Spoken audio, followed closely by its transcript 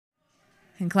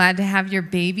I'm glad to have your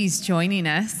babies joining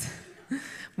us.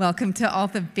 Welcome to all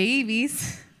the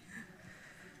babies.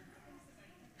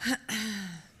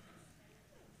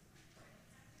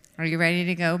 Are you ready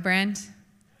to go, Brent?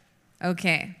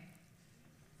 Okay.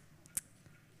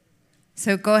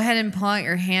 So go ahead and pull out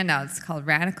your handout. It's called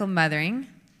Radical Mothering.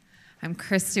 I'm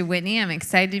Krista, Whitney. I'm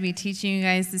excited to be teaching you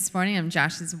guys this morning. I'm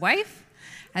Josh's wife.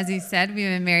 As he said, we've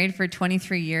been married for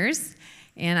 23 years.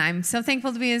 And I'm so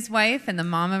thankful to be his wife and the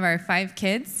mom of our 5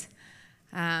 kids.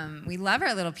 We love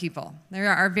our little people. They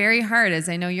are very hard, as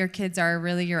I know your kids are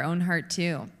really your own heart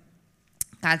too.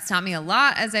 God's taught me a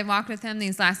lot as I've walked with him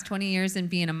these last 20 years in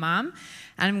being a mom.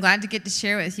 And I'm glad to get to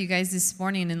share with you guys this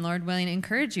morning and, Lord willing,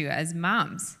 encourage you as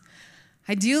moms.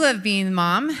 I do love being a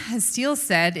mom. As Steele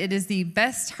said, it is the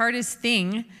best, hardest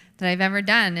thing that I've ever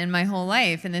done in my whole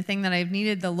life, and the thing that I've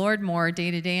needed the Lord more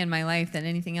day to day in my life than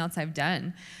anything else I've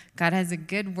done. God has a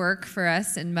good work for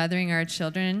us in mothering our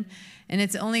children, and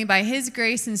it's only by his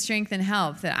grace and strength and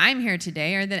help that I'm here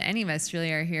today, or that any of us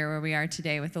really are here where we are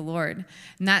today with the Lord.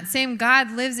 And that same God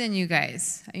lives in you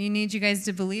guys. You need you guys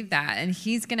to believe that, and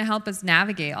he's going to help us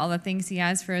navigate all the things he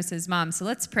has for us as moms. So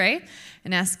let's pray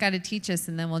and ask God to teach us,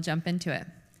 and then we'll jump into it.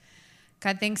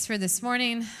 God, thanks for this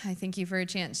morning. I thank you for a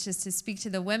chance just to speak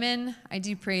to the women. I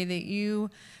do pray that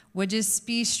you would just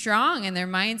be strong in their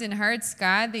minds and hearts,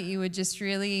 God, that you would just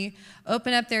really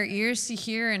open up their ears to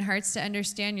hear and hearts to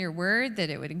understand your word,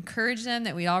 that it would encourage them,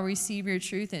 that we'd all receive your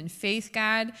truth in faith,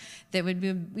 God, that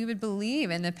we would believe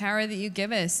in the power that you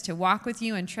give us to walk with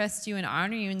you and trust you and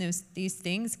honor you in these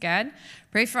things, God.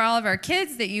 Pray for all of our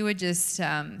kids that you would just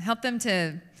help them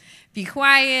to be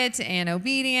quiet and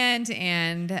obedient,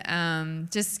 and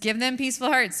just give them peaceful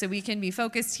hearts so we can be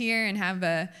focused here and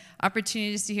have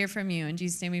opportunities to hear from you. In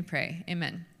Jesus' name we pray.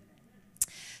 Amen.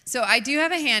 So I do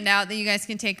have a handout that you guys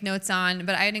can take notes on,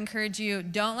 but I'd encourage you,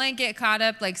 don't get caught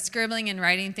up scribbling and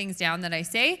writing things down that I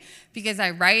say, because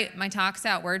I write my talks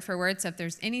out word for word. So if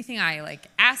there's anything I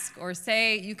ask or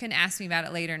say, you can ask me about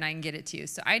it later and I can get it to you.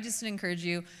 So I just would encourage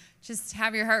you, just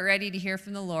have your heart ready to hear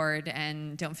from the Lord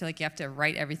and don't feel like you have to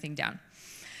write everything down.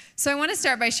 So I want to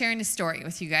start by sharing a story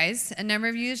with you guys. A number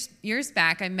of years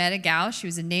back, I met a gal. She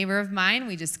was a neighbor of mine.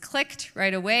 We just clicked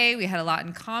right away. We had a lot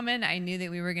in common. I knew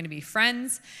that we were going to be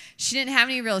friends. She didn't have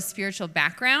any real spiritual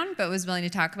background, but was willing to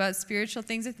talk about spiritual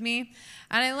things with me.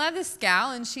 And I love this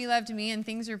gal, and she loved me, and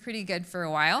things were pretty good for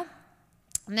a while.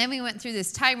 And then we went through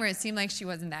this time where it seemed like she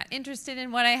wasn't that interested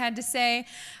in what I had to say.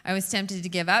 I was tempted to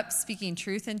give up speaking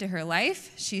truth into her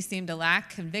life. She seemed to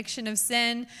lack conviction of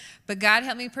sin, but God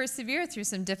helped me persevere through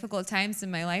some difficult times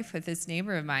in my life with this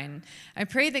neighbor of mine. I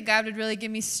prayed that God would really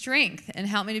give me strength and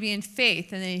help me to be in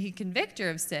faith, and that he'd convict her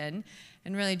of sin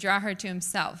and really draw her to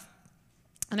himself.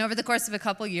 And over the course of a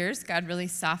couple years, God really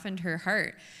softened her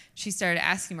heart. She started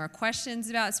asking more questions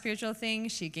about spiritual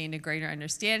things. She gained a greater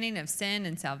understanding of sin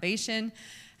and salvation.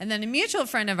 And then a mutual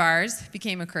friend of ours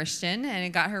became a Christian, and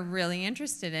it got her really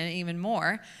interested in it even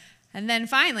more. And then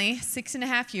finally,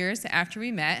 6.5 years after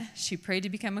we met, she prayed to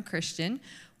become a Christian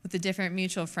with a different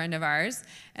mutual friend of ours.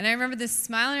 And I remember this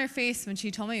smile on her face when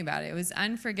she told me about it. It was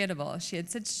unforgettable. She had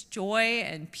such joy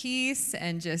and peace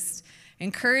and just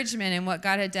encouragement in what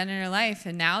God had done in her life.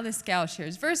 And now this gal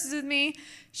shares verses with me.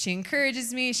 She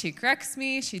encourages me. She corrects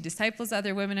me. She disciples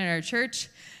other women in our church.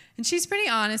 And she's pretty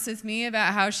honest with me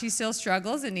about how she still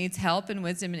struggles and needs help and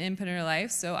wisdom and input in her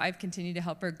life. So I've continued to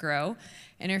help her grow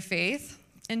in her faith.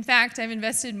 In fact, I've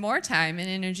invested more time and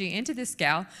energy into this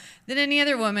gal than any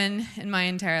other woman in my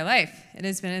entire life. It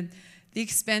has been at the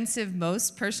expense of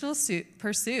most personal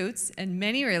pursuits and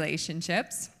many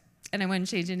relationships. And I wouldn't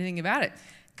change anything about it,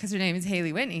 because her name is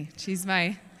Whitney. She's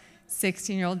my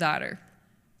 16-year-old daughter.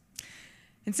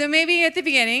 And so maybe at the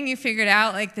beginning you figured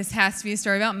out this has to be a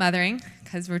story about mothering,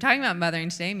 because we're talking about mothering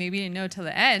today. Maybe you didn't know till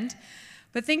the end.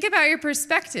 But think about your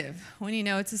perspective when you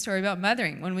know it's a story about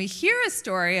mothering. When we hear a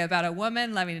story about a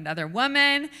woman loving another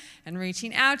woman and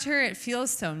reaching out to her, it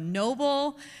feels so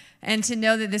noble. And to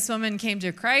know that this woman came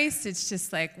to Christ, it's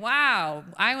just wow,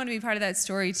 I want to be part of that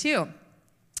story too.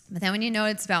 But then when you know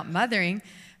it's about mothering,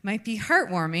 might be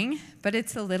heartwarming, but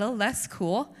it's a little less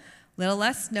cool, a little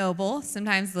less noble,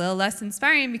 sometimes a little less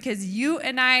inspiring, because you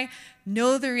and I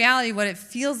know the reality of what it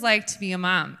feels like to be a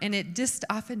mom, and it just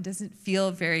often doesn't feel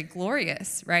very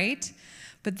glorious, right?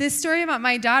 But this story about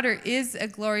my daughter is a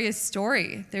glorious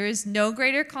story. There is no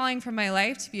greater calling for my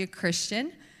life to be a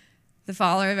Christian, the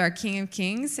follower of our King of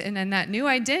Kings, and in that new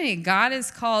identity, God has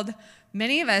called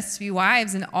many of us to be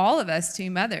wives and all of us to be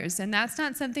mothers, and that's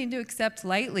not something to accept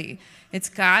lightly. It's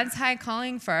God's high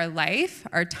calling for our life,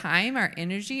 our time, our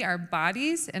energy, our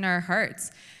bodies, and our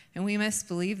hearts, and we must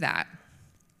believe that.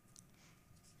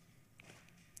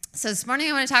 So this morning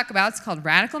I want to talk about, it's called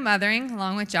Radical Mothering,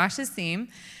 along with Josh's theme.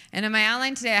 And in my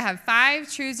outline today, I have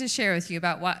 5 truths to share with you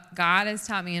about what God has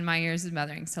taught me in my years of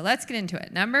mothering. So let's get into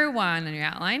it. Number 1 on your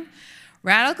outline,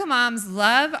 radical moms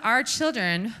love our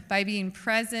children by being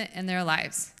present in their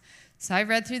lives. So I've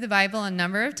read through the Bible a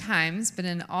number of times, but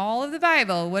in all of the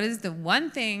Bible, what is the one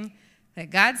thing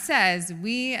that God says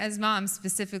we as moms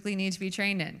specifically need to be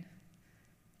trained in?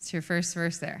 It's your first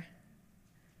verse there.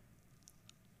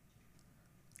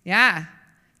 Yeah,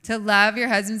 to love your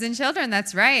husbands and children,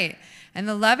 that's right. And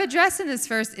the love addressed in this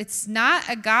verse, it's not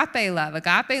agape love.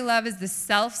 Agape love is the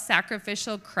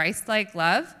self-sacrificial, Christ-like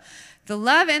love. The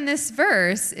love in this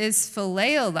verse is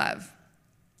phileo love.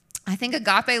 I think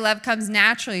agape love comes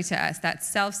naturally to us, that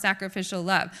self-sacrificial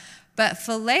love. But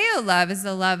phileo love is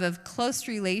the love of close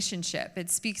relationship. It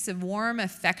speaks of warm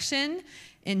affection,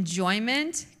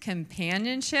 enjoyment,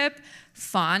 companionship,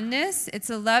 fondness. It's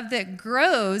a love that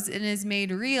grows and is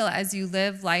made real as you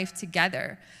live life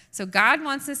together. So God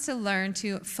wants us to learn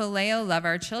to phileo love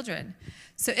our children.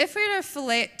 So if we're to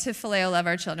phileo love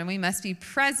our children, we must be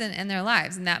present in their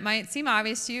lives. And that might seem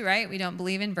obvious to you, right? We don't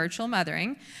believe in virtual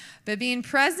mothering. But being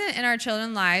present in our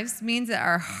children's lives means that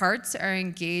our hearts are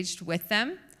engaged with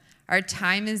them. Our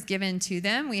time is given to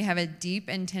them. We have a deep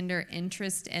and tender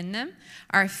interest in them.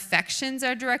 Our affections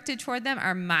are directed toward them.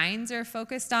 Our minds are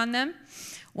focused on them.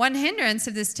 One hindrance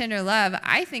of this tender love,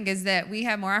 I think, is that we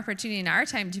have more opportunity in our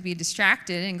time to be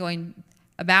distracted and going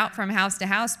about from house to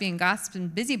house, being gossip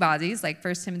and busybodies, like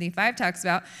 1 Timothy 5 talks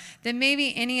about, than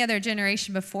maybe any other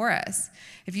generation before us.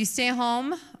 If you stay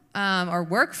home or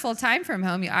work full-time from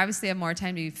home, you obviously have more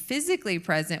time to be physically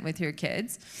present with your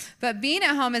kids. But being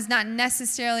at home is not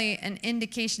necessarily an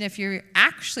indication if you're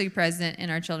actually present in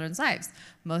our children's lives.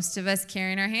 Most of us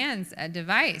carry in our hands a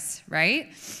device, right?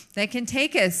 That can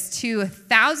take us to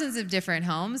thousands of different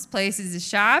homes, places to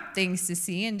shop, things to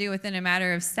see and do within a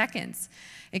matter of seconds.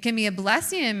 It can be a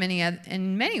blessing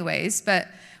in many ways, but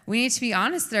we need to be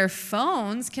honest that our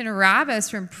phones can rob us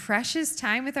from precious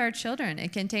time with our children.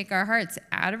 It can take our hearts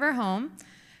out of our home,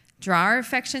 draw our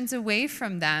affections away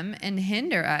from them, and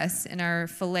hinder us in our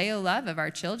phileo love of our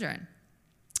children.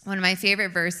 One of my favorite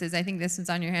verses, I think this one's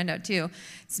on your handout too,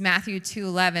 it's Matthew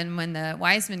 2:11. When the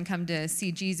wise men come to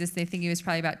see Jesus, they think he was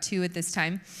probably about 2 at this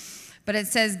time. But it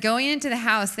says, going into the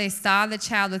house, they saw the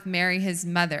child with Mary, his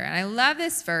mother. And I love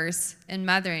this verse in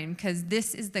mothering because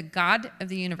this is the God of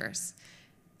the universe.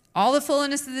 All the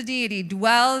fullness of the deity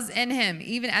dwells in him,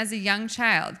 even as a young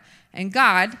child. And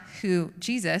God,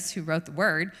 Jesus, who wrote the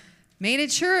word, made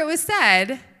it sure it was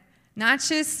said, not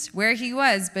just where he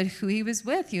was, but who he was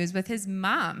with. He was with his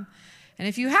mom. And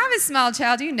if you have a small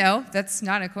child, you know that's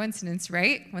not a coincidence,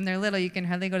 right? When they're little, you can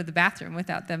hardly go to the bathroom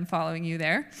without them following you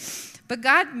there. But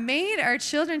God made our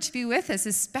children to be with us,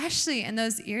 especially in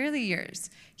those early years.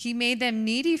 He made them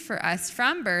needy for us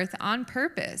from birth on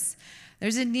purpose.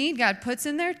 There's a need God puts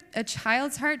in a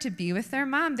child's heart to be with their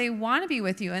mom. They want to be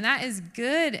with you, and that is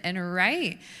good and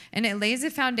right. And it lays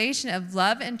a foundation of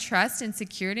love and trust and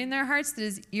security in their hearts that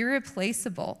is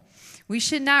irreplaceable. We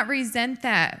should not resent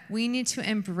that. We need to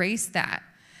embrace that.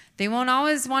 They won't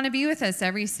always want to be with us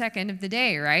every second of the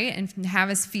day, right? And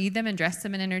have us feed them and dress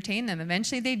them and entertain them.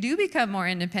 Eventually, they do become more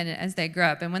independent as they grow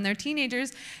up. And when they're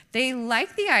teenagers, they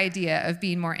like the idea of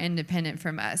being more independent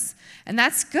from us. And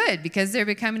that's good because they're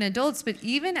becoming adults. But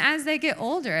even as they get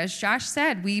older, as Josh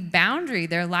said, we boundary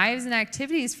their lives and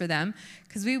activities for them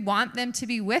because we want them to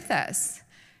be with us.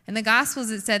 In the Gospels,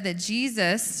 it said that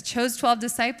Jesus chose 12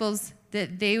 disciples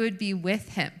that they would be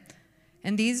with him.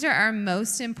 And these are our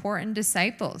most important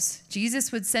disciples.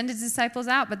 Jesus would send his disciples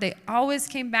out, but they always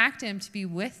came back to him to be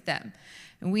with them.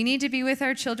 And we need to be with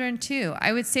our children too.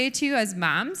 I would say to you as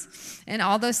moms, and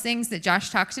all those things that Josh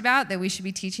talked about that we should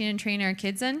be teaching and training our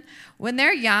kids in, when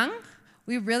they're young,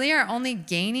 we really are only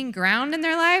gaining ground in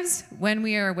their lives when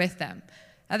we are with them.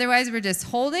 Otherwise, we're just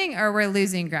holding or we're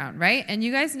losing ground, right? And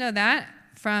you guys know that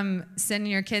from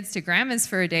sending your kids to grandma's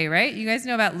for a day, right? You guys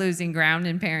know about losing ground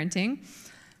in parenting.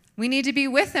 We need to be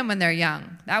with them when they're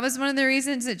young. That was one of the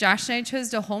reasons that Josh and I chose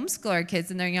to homeschool our kids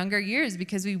in their younger years,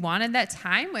 because we wanted that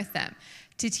time with them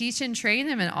to teach and train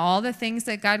them in all the things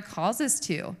that God calls us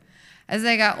to. As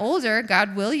I got older,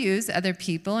 God will use other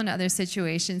people and other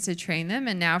situations to train them.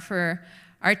 And now for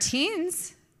our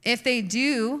teens, if they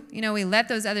do, we let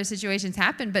those other situations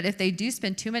happen, but if they do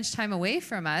spend too much time away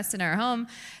from us in our home,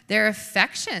 their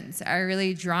affections are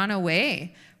really drawn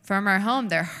away from our home.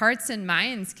 Their hearts and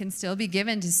minds can still be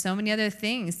given to so many other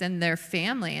things than their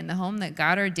family and the home that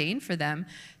God ordained for them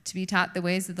to be taught the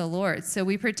ways of the Lord. So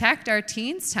we protect our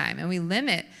teens' time and we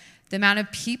limit the amount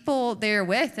of people they're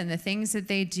with and the things that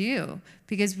they do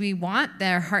because we want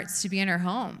their hearts to be in our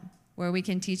home. where we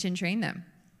can teach and train them.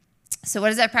 So what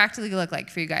does that practically look like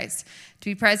for you guys? To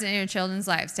be present in your children's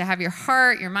lives, to have your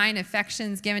heart, your mind,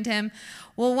 affections given to him?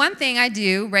 Well, one thing I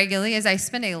do regularly is I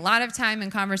spend a lot of time in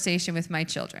conversation with my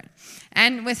children.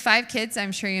 And with 5 kids,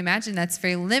 I'm sure you imagine that's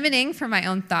very limiting for my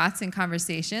own thoughts and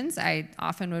conversations. I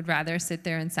often would rather sit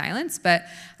there in silence, but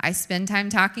I spend time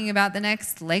talking about the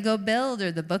next Lego build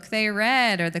or the book they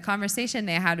read or the conversation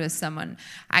they had with someone.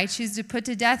 I choose to put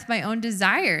to death my own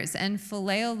desires and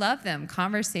phileo love them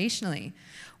conversationally.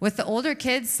 With the older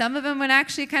kids, some of them would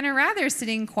actually kind of rather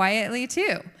sitting quietly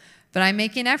too. But I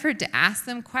make an effort to ask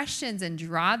them questions and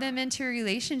draw them into a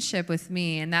relationship with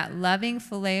me and that loving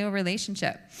phileo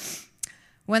relationship.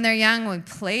 When they're young, we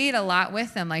played a lot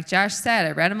with them. Like Josh said,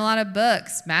 I read them a lot of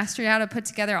books, mastered how to put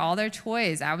together all their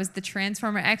toys. I was the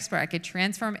transformer expert. I could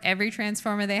transform every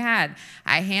transformer they had.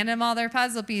 I handed them all their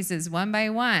puzzle pieces one by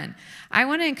one. I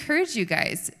want to encourage you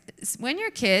guys, when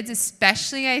your kids,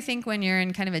 especially I think when you're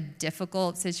in kind of a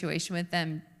difficult situation with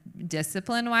them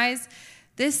discipline-wise,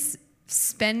 this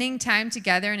spending time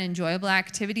together in enjoyable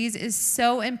activities is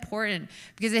so important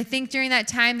because I think during that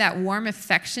time that warm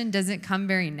affection doesn't come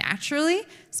very naturally,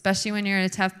 especially when you're in a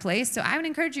tough place. So I would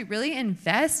encourage you really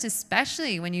invest,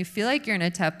 especially when you feel like you're in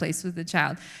a tough place with a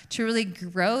child, to really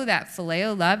grow that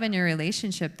phileo love in your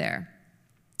relationship there.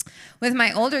 With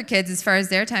my older kids, as far as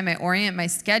their time, I orient my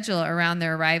schedule around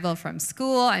their arrival from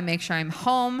school. I make sure I'm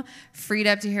home, freed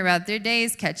up to hear about their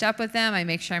days, catch up with them. I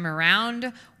make sure I'm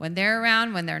around, when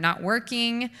they're not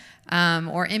working,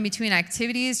 or in between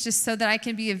activities, just so that I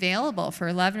can be available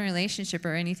for love and relationship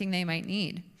or anything they might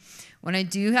need. When I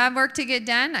do have work to get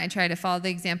done, I try to follow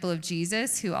the example of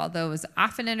Jesus, who, although was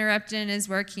often interrupted in his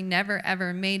work, he never,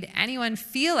 ever made anyone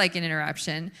feel like an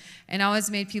interruption and always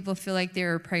made people feel like they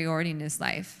were a priority in his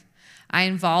life. I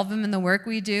involve them in the work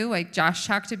we do, like Josh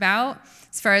talked about.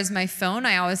 As far as my phone,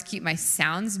 I always keep my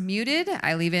sounds muted.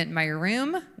 I leave it in my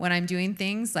room when I'm doing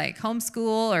things like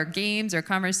homeschool or games or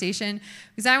conversation,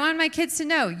 because I want my kids to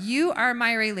know, you are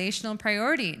my relational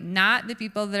priority, not the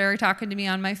people that are talking to me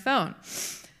on my phone.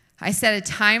 I set a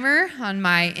timer on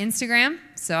my Instagram,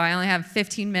 so I only have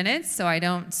 15 minutes, so I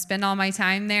don't spend all my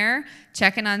time there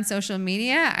checking on social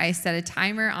media. I set a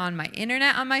timer on my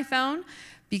internet on my phone,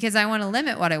 because I want to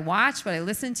limit what I watch, what I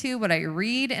listen to, what I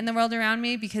read in the world around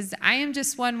me, because I am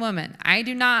just one woman. I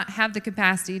do not have the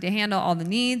capacity to handle all the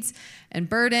needs and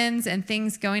burdens and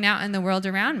things going out in the world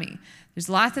around me. There's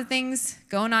lots of things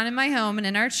going on in my home and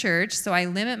in our church, so I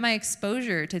limit my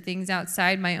exposure to things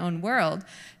outside my own world,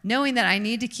 knowing that I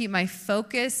need to keep my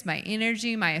focus, my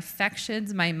energy, my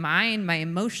affections, my mind, my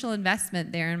emotional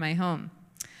investment there in my home.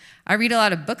 I read a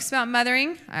lot of books about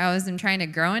mothering. I always am trying to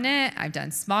grow in it. I've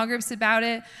done small groups about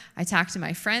it. I talk to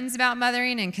my friends about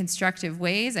mothering in constructive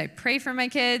ways. I pray for my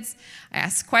kids. I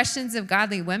ask questions of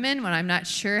godly women when I'm not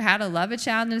sure how to love a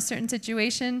child in a certain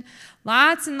situation.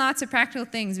 Lots and lots of practical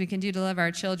things we can do to love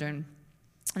our children.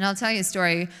 And I'll tell you a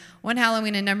story. One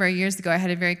Halloween a number of years ago, I had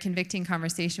a very convicting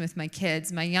conversation with my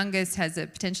kids. My youngest has a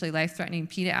potentially life-threatening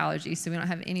peanut allergy, so we don't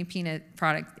have any peanut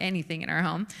product, anything in our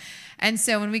home. And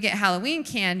so when we get Halloween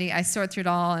candy, I sort through it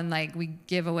all and we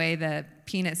give away the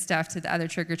peanut stuff to the other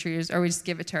trick-or-treaters, or we just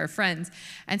give it to our friends.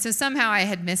 And so somehow I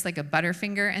had missed a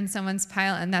Butterfinger in someone's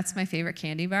pile, and that's my favorite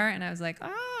candy bar. And I was like,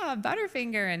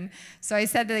 Butterfinger. And so I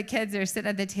said to the kids, they're sitting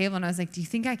at the table, and I was like, do you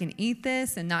think I can eat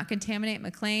this and not contaminate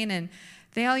McLean? And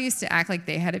they all used to act like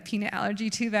they had a peanut allergy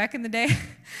too back in the day,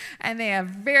 and they have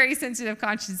very sensitive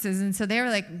consciences. And so they were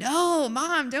like, no,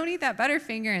 Mom, don't eat that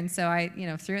Butterfinger. And so I,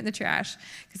 threw it in the trash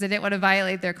because I didn't want to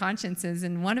violate their consciences.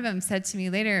 And one of them said to me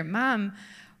later, Mom,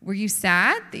 were you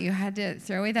sad that you had to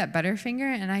throw away that Butterfinger?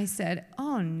 And I said,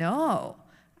 oh, no.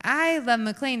 I love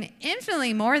McLean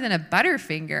infinitely more than a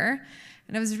Butterfinger.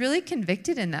 And I was really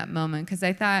convicted in that moment because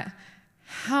I thought,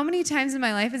 how many times in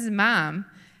my life as a mom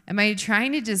am I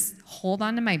trying to just hold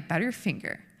on to my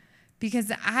Butterfinger?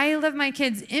 Because I love my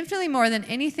kids infinitely more than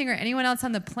anything or anyone else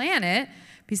on the planet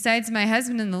besides my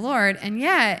husband and the Lord. And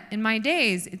yet, in my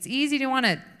days, it's easy to want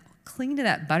to cling to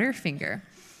that Butterfinger.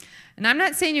 And I'm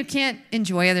not saying you can't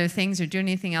enjoy other things or do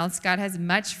anything else. God has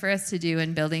much for us to do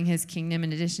in building his kingdom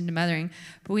in addition to mothering.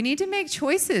 But we need to make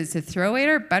choices to throw away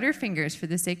our Butterfingers for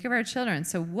the sake of our children.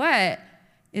 So what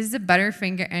is the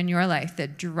Butterfinger in your life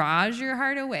that draws your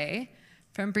heart away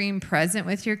from being present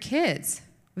with your kids?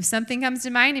 If something comes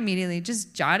to mind immediately,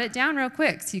 just jot it down real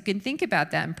quick so you can think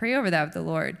about that and pray over that with the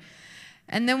Lord.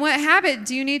 And then what habit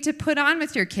do you need to put on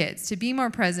with your kids to be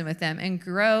more present with them and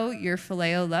grow your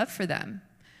phileo love for them?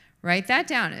 Write that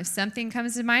down. If something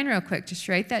comes to mind real quick, just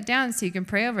write that down so you can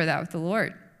pray over that with the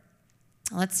Lord.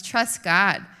 Let's trust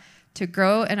God to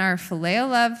grow in our phileo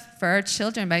love for our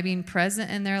children by being present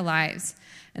in their lives.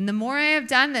 And the more I have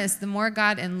done this, the more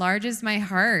God enlarges my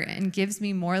heart and gives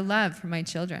me more love for my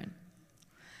children.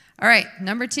 All right,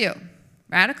 number 2,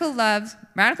 radical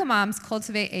moms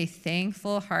cultivate a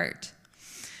thankful heart.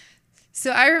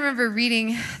 So I remember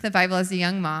reading the Bible as a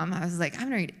young mom. I was like, I'm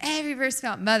going to read every verse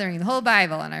about mothering, the whole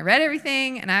Bible. And I read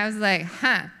everything, and I was like,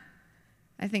 I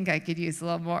think I could use a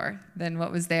little more than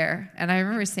what was there. And I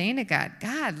remember saying to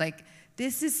God, like,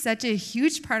 this is such a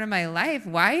huge part of my life.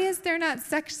 Why is there not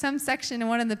some section in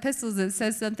one of the epistles that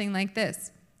says something like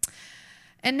this?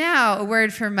 And now, a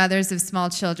word for mothers of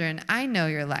small children. I know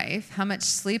your life, how much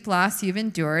sleep loss you've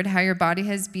endured, how your body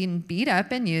has been beat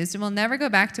up and used and will never go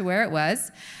back to where it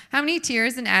was, how many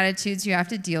tears and attitudes you have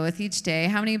to deal with each day,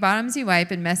 how many bottoms you wipe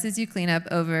and messes you clean up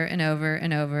over and over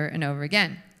and over and over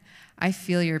again. I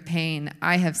feel your pain.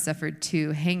 I have suffered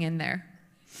too. Hang in there.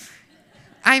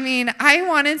 I mean, I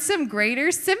wanted some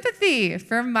greater sympathy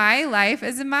for my life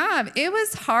as a mom. It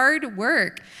was hard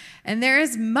work. And there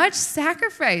is much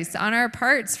sacrifice on our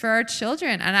parts for our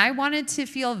children. And I wanted to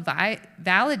feel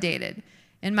validated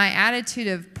in my attitude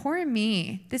of, poor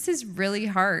me, this is really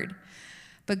hard.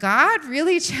 But God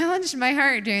really challenged my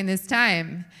heart during this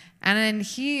time. And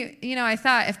then I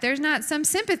thought, if there's not some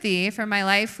sympathy for my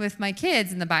life with my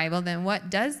kids in the Bible, then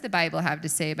what does the Bible have to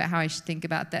say about how I should think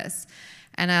about this?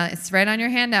 And it's right on your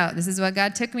handout. This is what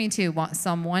God took me to.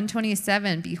 Psalm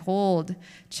 127, behold,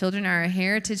 children are a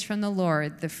heritage from the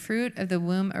Lord, the fruit of the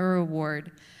womb a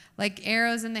reward. Like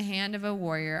arrows in the hand of a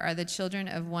warrior are the children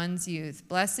of one's youth.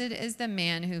 Blessed is the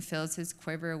man who fills his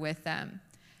quiver with them.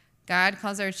 God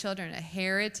calls our children a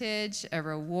heritage, a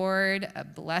reward, a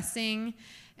blessing.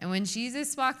 And when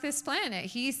Jesus walked this planet,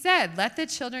 he said, let the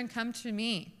children come to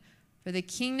me, for the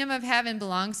kingdom of heaven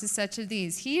belongs to such of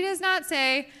these. He does not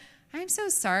say, I'm so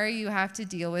sorry you have to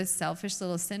deal with selfish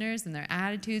little sinners and their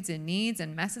attitudes and needs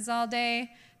and messes all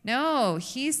day. No,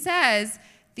 he says,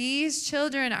 these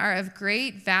children are of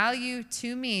great value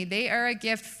to me. They are a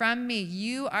gift from me.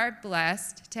 You are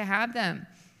blessed to have them.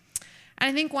 And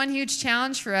I think one huge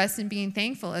challenge for us in being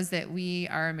thankful is that we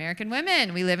are American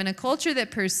women. We live in a culture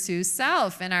that pursues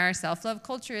self, and our self-love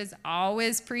culture is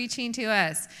always preaching to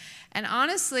us. And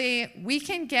honestly, we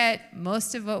can get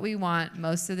most of what we want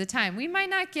most of the time. We might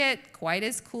not get quite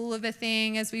as cool of a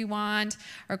thing as we want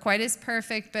or quite as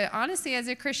perfect, but honestly, as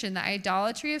a Christian, the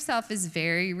idolatry of self is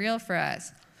very real for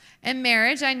us. In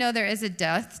marriage, I know there is a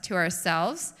death to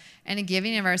ourselves and a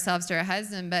giving of ourselves to our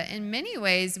husband, but in many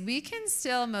ways, we can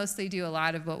still mostly do a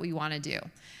lot of what we want to do.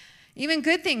 Even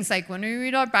good things like when we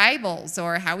read our Bibles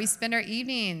or how we spend our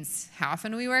evenings, how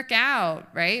often we work out,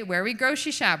 right? Where we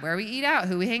grocery shop, where we eat out,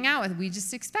 who we hang out with. We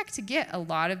just expect to get a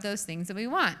lot of those things that we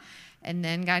want. And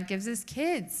then God gives us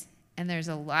kids. And there's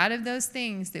a lot of those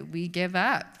things that we give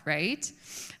up, right?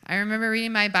 I remember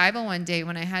reading my Bible one day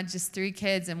when I had just 3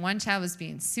 kids, and one child was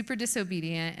being super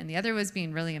disobedient, and the other was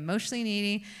being really emotionally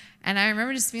needy. And I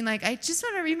remember just being like, I just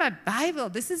want to read my Bible.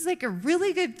 This is like a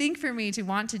really good thing for me to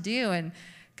want to do. And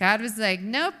God was like,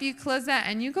 nope, you close that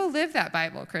and you go live that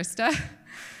Bible, Krista.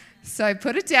 So I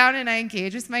put it down and I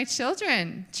engage with my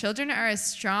children. Children are a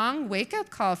strong wake-up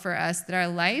call for us that our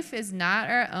life is not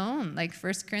our own, like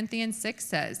 1 Corinthians 6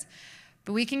 says.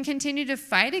 But we can continue to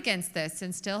fight against this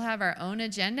and still have our own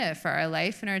agenda for our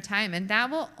life and our time. And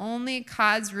that will only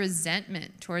cause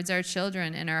resentment towards our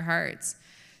children in our hearts.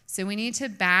 So we need to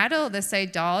battle this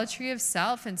idolatry of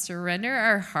self and surrender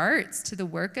our hearts to the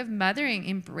work of mothering,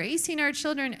 embracing our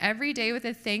children every day with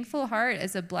a thankful heart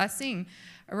as a blessing,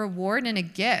 a reward, and a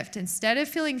gift. Instead of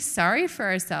feeling sorry for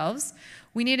ourselves,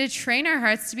 we need to train our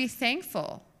hearts to be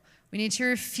thankful. We need to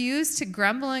refuse to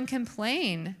grumble and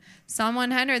complain. Psalm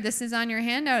 100, this is on your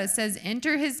handout. It says,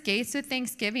 enter his gates with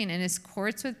thanksgiving and his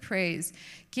courts with praise.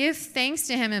 Give thanks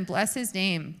to him and bless his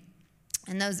name.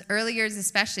 In those early years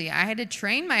especially, I had to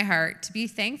train my heart to be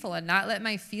thankful and not let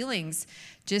my feelings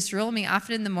just rule me.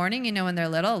 Often in the morning, when they're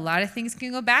little, a lot of things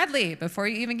can go badly before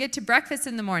you even get to breakfast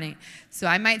in the morning. So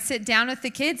I might sit down with the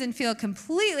kids and feel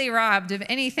completely robbed of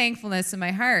any thankfulness in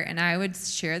my heart. And I would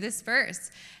share this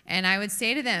verse. And I would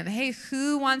say to them, hey,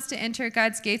 who wants to enter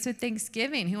God's gates with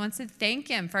thanksgiving? Who wants to thank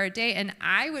him for our day? And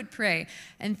I would pray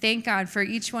and thank God for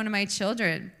each one of my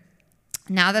children.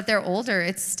 Now that they're older,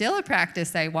 it's still a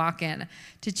practice I walk in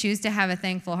to choose to have a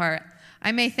thankful heart.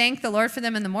 I may thank the Lord for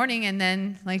them in the morning, and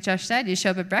then, like Josh said, you show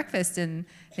up at breakfast, and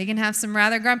they can have some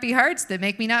rather grumpy hearts that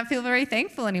make me not feel very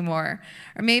thankful anymore.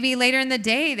 Or maybe later in the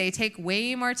day, they take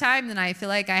way more time than I feel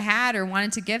like I had or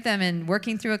wanted to give them in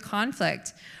working through a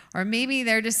conflict. Or maybe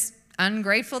they're just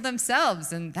ungrateful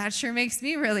themselves, and that sure makes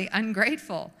me really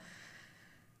ungrateful.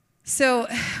 So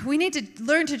we need to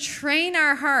learn to train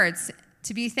our hearts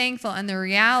to be thankful in the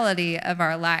reality of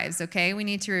our lives, okay? We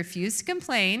need to refuse to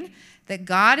complain that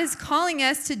God is calling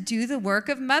us to do the work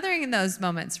of mothering in those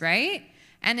moments, right?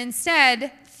 And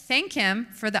instead, thank him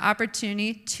for the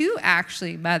opportunity to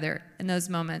actually mother in those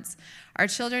moments. Our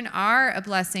children are a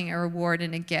blessing, a reward,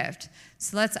 and a gift.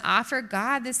 So let's offer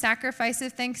God the sacrifice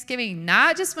of thanksgiving,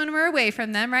 not just when we're away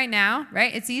from them right now,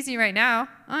 right? It's easy right now.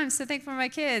 Oh, I'm so thankful for my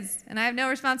kids, and I have no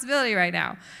responsibility right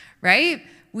now, right?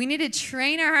 We need to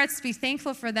train our hearts to be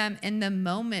thankful for them in the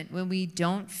moment when we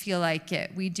don't feel like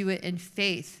it. We do it in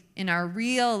faith, in our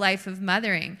real life of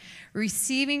mothering,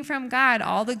 receiving from God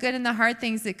all the good and the hard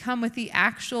things that come with the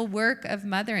actual work of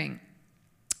mothering.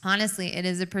 Honestly, it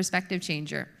is a perspective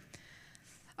changer.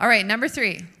 All right, number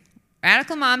 3.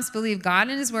 Radical moms believe God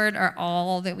and his word are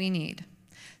all that we need.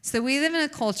 So we live in a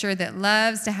culture that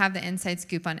loves to have the inside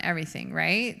scoop on everything,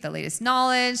 right? The latest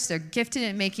knowledge. They're gifted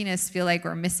at making us feel like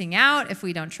we're missing out if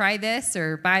we don't try this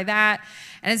or buy that.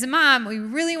 And as a mom, we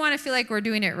really want to feel like we're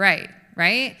doing it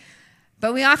right?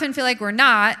 But we often feel like we're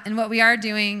not, and what we are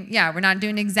doing, we're not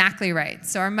doing exactly right.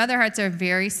 So our mother hearts are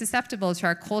very susceptible to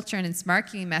our culture and its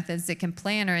marketing methods that can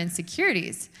play on our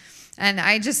insecurities. And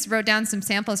I just wrote down some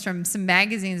samples from some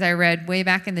magazines I read way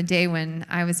back in the day when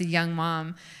I was a young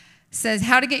mom. It says,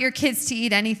 how to get your kids to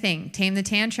eat anything, tame the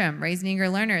tantrum, raise an eager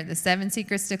learner, the 7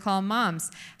 secrets to calm moms,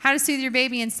 how to soothe your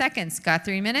baby in seconds, got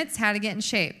 3 minutes, how to get in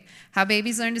shape, how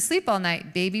babies learn to sleep all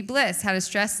night, baby bliss, how to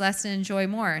stress less and enjoy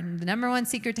more, and the number 1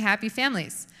 secret to happy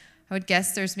families. I would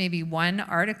guess there's maybe one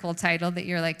article title that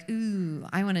you're like, ooh,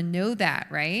 I want to know that,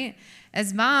 right?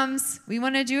 As moms, we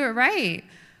want to do it right.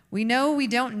 We know we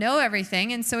don't know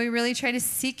everything, and so we really try to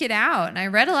seek it out. And I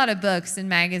read a lot of books and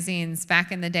magazines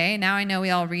back in the day. Now I know we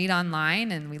all read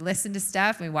online, and we listen to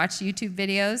stuff. We watch YouTube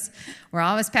videos. We're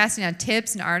always passing out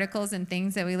tips and articles and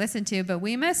things that we listen to, but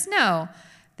we must know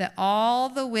that all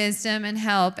the wisdom and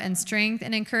help and strength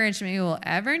and encouragement we will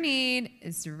ever need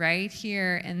is right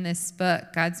here in this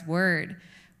book, God's Word.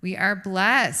 We are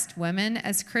blessed, women,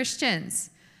 as Christians.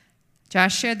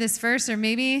 Josh shared this verse, or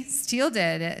maybe Steele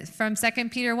did, from 2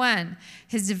 Peter 1.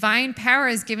 His divine power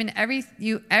has given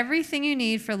you everything you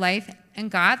need for life and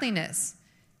godliness.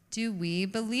 Do we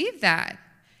believe that?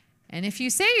 And if you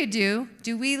say you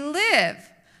do we live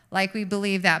like we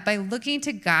believe that by looking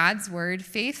to God's word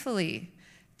faithfully?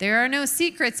 There are no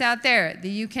secrets out there that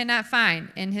you cannot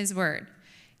find in his word.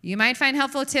 You might find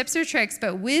helpful tips or tricks,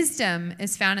 but wisdom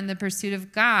is found in the pursuit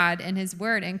of God and his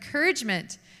word.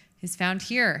 Encouragement is found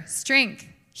here. Strength,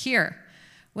 here.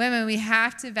 Women, we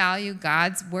have to value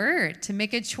God's word, to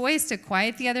make a choice to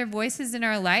quiet the other voices in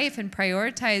our life and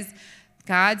prioritize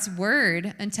God's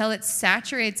word until it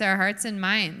saturates our hearts and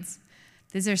minds.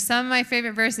 These are some of my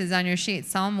favorite verses on your sheet.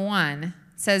 Psalm 1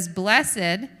 says,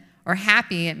 blessed, or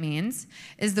happy it means,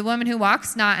 is the woman who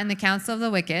walks not in the counsel of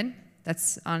the wicked.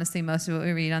 That's honestly most of what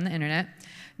we read on the internet.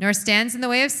 Nor stands in the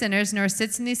way of sinners, nor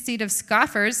sits in the seat of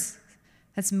scoffers.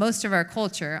 That's most of our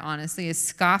culture, honestly, is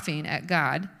scoffing at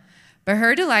God. But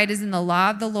her delight is in the law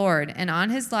of the Lord, and on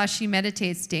his law she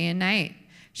meditates day and night.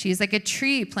 She is like a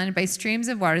tree planted by streams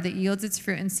of water that yields its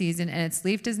fruit in season, and its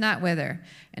leaf does not wither.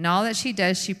 And all that she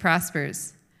does, she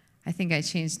prospers. I think I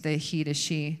changed the he to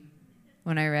she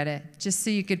when I read it, just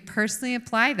so you could personally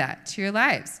apply that to your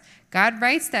lives. God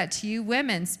writes that to you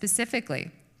women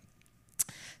specifically.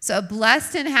 So a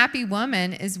blessed and happy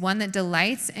woman is one that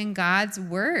delights in God's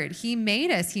word. He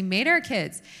made us. He made our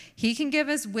kids. He can give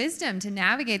us wisdom to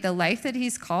navigate the life that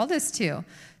he's called us to.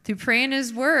 Through praying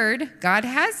his word, God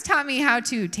has taught me how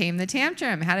to tame the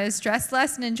tantrum, how to stress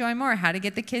less and enjoy more, how to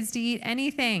get the kids to eat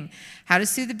anything, how to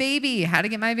soothe the baby, how to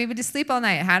get my baby to sleep all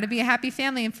night, how to be a happy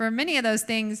family. And for many of those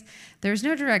things, there's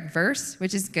no direct verse,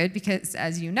 which is good because,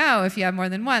 as you know, if you have more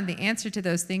than one, the answer to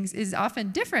those things is often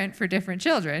different for different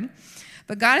children.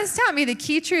 But God has taught me the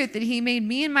key truth that he made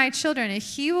me and my children, and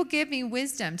he will give me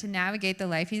wisdom to navigate the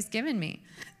life he's given me.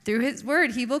 Through his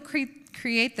word, he will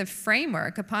create the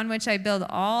framework upon which I build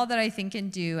all that I think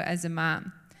and do as a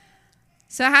mom.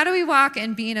 So how do we walk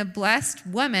in being a blessed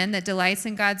woman that delights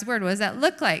in God's word? What does that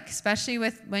look like, especially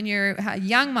when you're a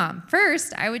young mom?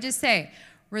 First, I would just say,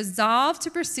 resolve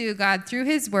to pursue God through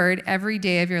his word every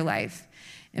day of your life.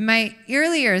 In my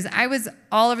early years, I was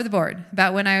all over the board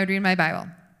about when I would read my Bible.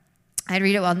 I'd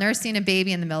read it while nursing a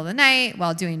baby in the middle of the night,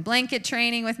 while doing blanket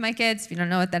training with my kids. If you don't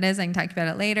know what that is, I can talk about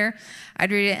it later.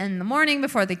 I'd read it in the morning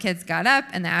before the kids got up,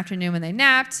 in the afternoon when they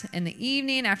napped, in the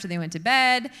evening after they went to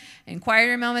bed, in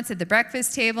quieter moments at the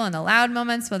breakfast table, and the loud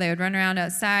moments while they would run around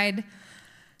outside.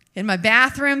 in my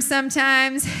bathroom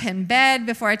sometimes, in bed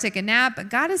before I take a nap. But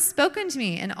God has spoken to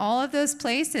me in all of those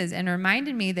places and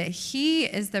reminded me that he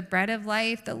is the bread of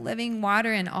life, the living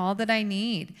water, and all that I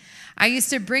need. I used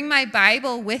to bring my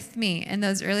Bible with me in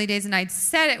those early days, and I'd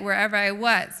set it wherever I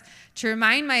was to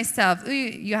remind myself, ooh,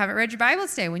 you haven't read your Bible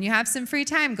today. When you have some free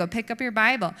time, go pick up your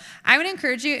Bible. I would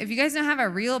encourage you, if you guys don't have a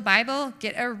real Bible,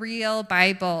 get a real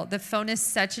Bible. The phone is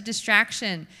such a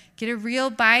distraction. Get a real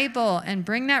Bible and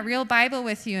bring that real Bible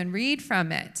with you and read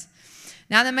from it.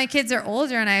 Now that my kids are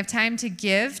older and I have time to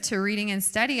give to reading and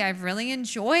study, I've really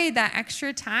enjoyed that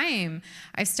extra time.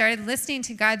 I've started listening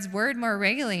to God's word more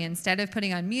regularly instead of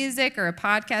putting on music or a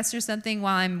podcast or something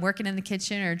while I'm working in the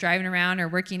kitchen or driving around or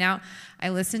working out. I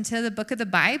listen to the book of the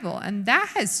Bible, and that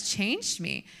has changed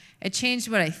me. It changed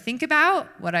what I think about,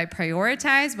 what I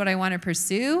prioritize, what I want to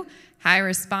pursue, how I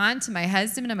respond to my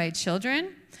husband and my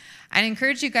children. I'd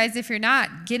encourage you guys, if you're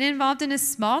not, get involved in a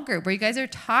small group where you guys are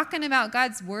talking about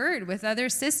God's word with other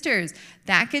sisters.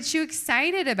 That gets you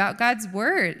excited about God's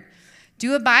word.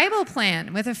 Do a Bible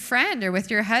plan with a friend or with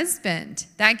your husband.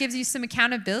 That gives you some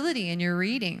accountability in your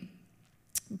reading.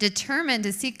 Determine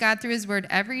to seek God through his word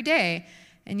every day,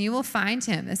 and you will find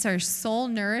him. It's our soul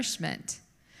nourishment.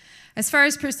 As far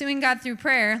as pursuing God through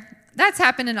prayer, that's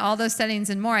happened in all those settings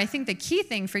and more. I think the key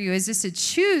thing for you is just to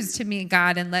choose to meet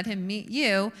God and let him meet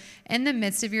you in the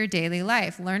midst of your daily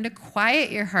life. Learn to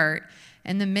quiet your heart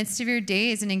in the midst of your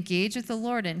days and engage with the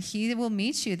Lord, and he will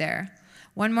meet you there.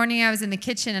 One morning I was in the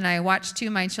kitchen and I watched two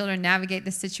of my children navigate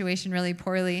the situation really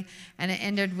poorly, and it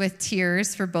ended with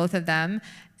tears for both of them.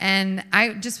 And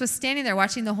I just was standing there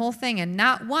watching the whole thing, and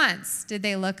not once did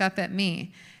they look up at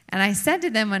me. And I said to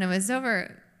them when it was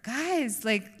over, guys,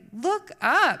 look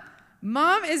up.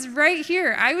 Mom is right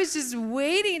here. I was just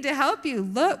waiting to help you.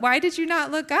 Look, why did you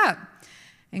not look up?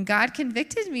 And God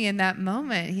convicted me in that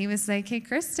moment. He was like, hey,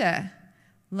 Krista,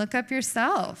 look up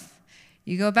yourself.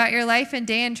 You go about your life and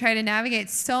day and try to navigate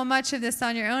so much of this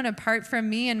on your own apart from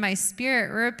me and my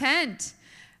spirit. Repent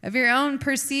of your own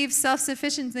perceived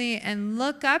self-sufficiency and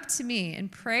look up to me in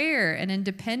prayer and in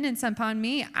dependence upon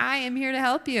me. I am here to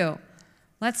help you.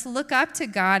 Let's look up to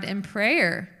God in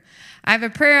prayer. I have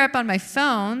a prayer up on my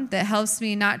phone that helps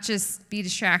me not just be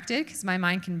distracted, because my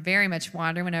mind can very much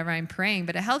wander whenever I'm praying,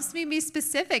 but it helps me be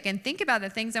specific and think about the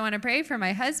things I want to pray for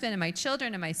my husband and my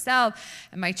children and myself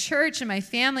and my church and my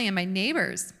family and my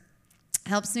neighbors. It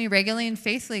helps me regularly and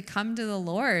faithfully come to the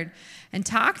Lord and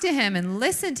talk to him and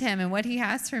listen to him and what he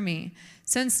has for me.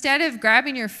 So instead of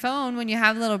grabbing your phone when you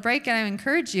have a little break, and I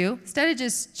encourage you, instead of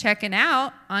just checking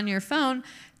out on your phone,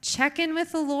 check in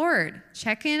with the Lord.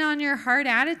 Check in on your heart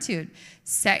attitude.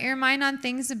 Set your mind on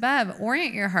things above.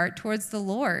 Orient your heart towards the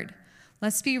Lord.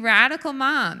 Let's be radical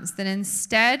moms that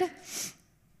instead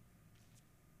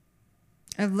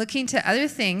of looking to other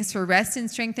things for rest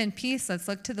and strength and peace, let's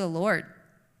look to the Lord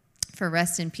for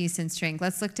rest and peace and strength.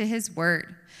 Let's look to his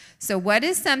word. So what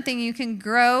is something you can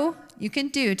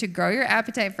do to grow your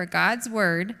appetite for God's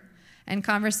word and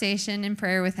conversation and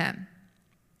prayer with him?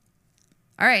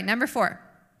 All right, number 4.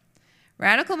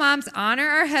 Radical moms honor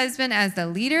our husband as the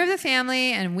leader of the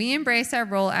family, and we embrace our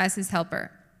role as his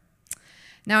helper.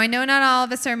 Now, I know not all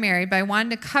of us are married, but I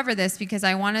wanted to cover this because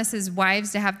I want us as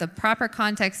wives to have the proper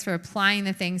context for applying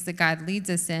the things that God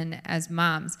leads us in as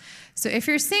moms. So if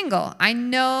you're single, I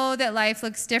know that life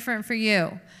looks different for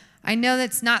you. I know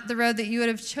that's not the road that you would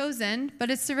have chosen,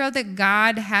 but it's the road that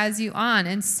God has you on,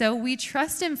 and so we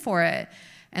trust him for it.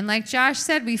 And like Josh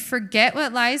said, we forget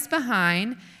what lies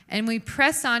behind, and we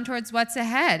press on towards what's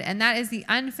ahead. And that is the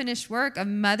unfinished work of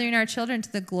mothering our children to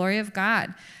the glory of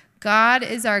God. God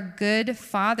is our good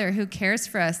father who cares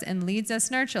for us and leads us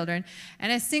and our children. And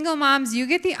as single moms, you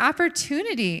get the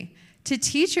opportunity to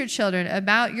teach your children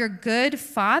about your good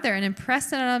father and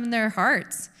impress it on their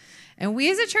hearts. And we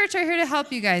as a church are here to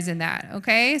help you guys in that,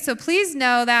 okay? So please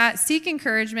know that. Seek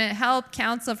encouragement, help,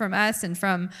 counsel from us and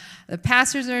from the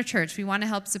pastors of our church. We want to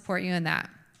help support you in that.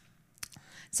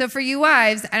 So for you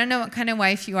wives, I don't know what kind of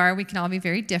wife you are. We can all be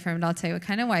very different, but I'll tell you what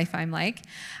kind of wife I'm like.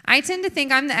 I tend to think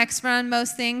I'm the expert on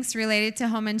most things related to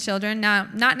home and children. Now,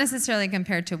 not necessarily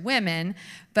compared to women,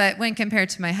 but when compared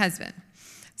to my husband.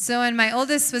 So when my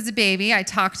oldest was a baby, I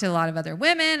talked to a lot of other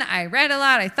women. I read a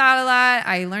lot. I thought a lot.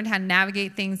 I learned how to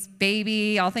navigate things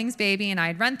baby, all things baby, and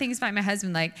I'd run things by my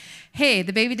husband like, hey,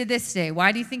 the baby did this today.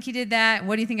 Why do you think he did that?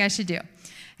 What do you think I should do?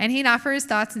 And he'd offer his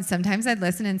thoughts, and sometimes I'd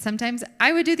listen, and sometimes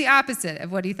I would do the opposite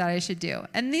of what he thought I should do.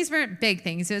 And these weren't big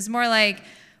things. It was more like,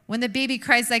 when the baby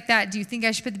cries like that, do you think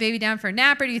I should put the baby down for a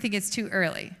nap, or do you think it's too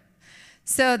early?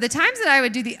 So the times that I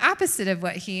would do the opposite of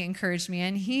what he encouraged me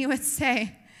in, he would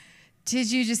say,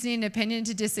 did you just need an opinion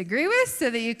to disagree with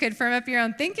so that you could firm up your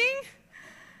own thinking?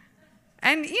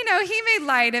 And, he made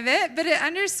light of it, but it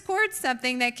underscored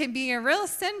something that can be a real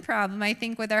sin problem, I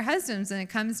think, with our husbands when it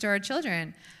comes to our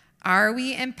children. Are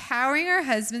we empowering our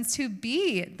husbands to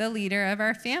be the leader of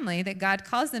our family that God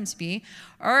calls them to be,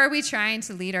 or are we trying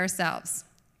to lead ourselves?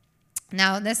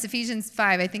 Now, this Ephesians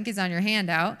 5, I think is on your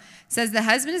handout, says the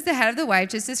husband is the head of the wife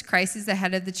just as Christ is the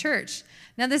head of the church.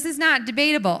 Now, this is not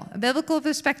debatable. A biblical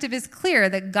perspective is clear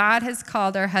that God has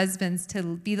called our husbands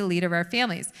to be the leader of our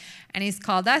families, and he's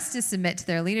called us to submit to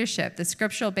their leadership. The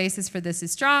scriptural basis for this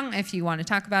is strong. If you want to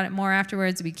talk about it more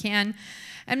afterwards, we can.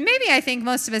 And maybe I think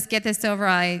most of us get this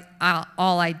overall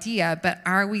idea, but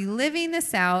are we living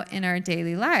this out in our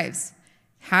daily lives?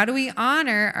 How do we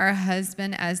honor our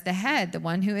husband as the head, the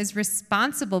one who is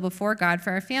responsible before God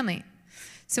for our family?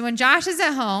 So when Josh is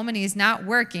at home and he's not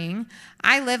working,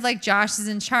 I live like Josh is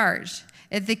in charge.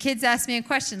 If the kids ask me a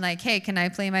question like, hey, can I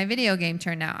play my video game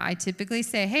turn now? I typically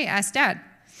say, hey, ask Dad.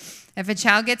 If a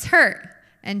child gets hurt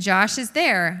and Josh is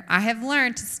there, I have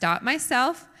learned to stop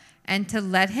myself and to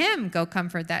let him go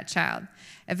comfort that child.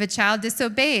 If a child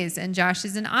disobeys and Josh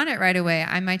isn't on it right away,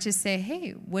 I might just say,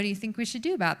 hey, what do you think we should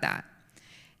do about that?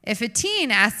 If a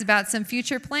teen asks about some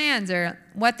future plans or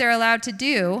what they're allowed to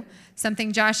do,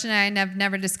 something Josh and I have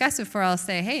never discussed before, I'll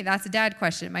say, hey, that's a dad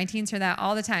question. My teens hear that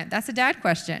all the time. That's a dad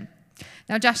question.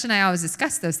 Now, Josh and I always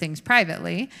discuss those things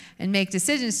privately and make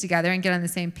decisions together and get on the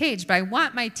same page, but I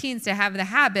want my teens to have the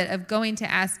habit of going to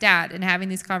ask Dad and having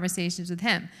these conversations with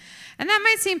him. And that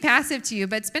might seem passive to you,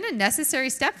 but it's been a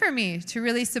necessary step for me to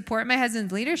really support my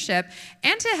husband's leadership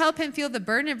and to help him feel the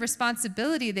burden of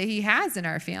responsibility that he has in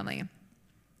our family.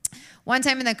 One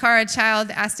time in the car, a child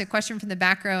asked a question from the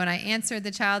back row, and I answered the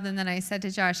child, and then I said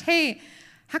to Josh, hey,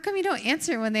 how come you don't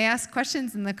answer when they ask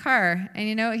questions in the car? And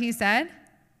you know what he said?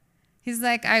 He's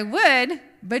like, I would,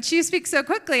 but you speak so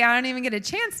quickly, I don't even get a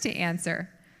chance to answer.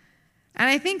 And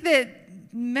I think that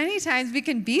many times we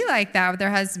can be like that with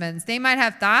our husbands. They might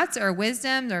have thoughts or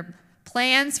wisdom or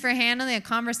plans for handling a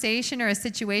conversation or a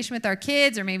situation with our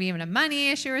kids, or maybe even a money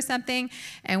issue or something,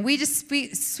 and we just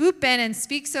swoop in and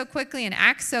speak so quickly and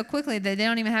act so quickly that they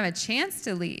don't even have a chance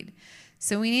to lead.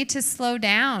 So we need to slow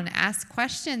down, ask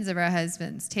questions of our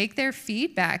husbands, take their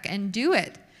feedback, and do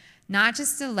it. Not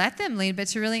just to let them lead, but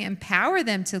to really empower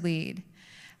them to lead.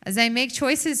 As I make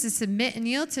choices to submit and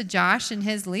yield to Josh and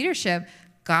his leadership,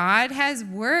 God has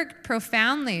worked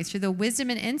profoundly through the wisdom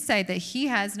and insight that he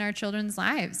has in our children's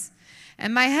lives.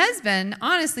 And my husband,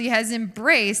 honestly, has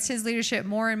embraced his leadership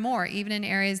more and more, even in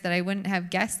areas that I wouldn't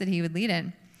have guessed that he would lead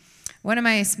in. One of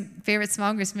my favorite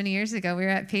small groups many years ago, we were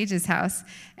at Paige's house,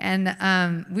 and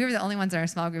we were the only ones in our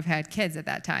small group who had kids at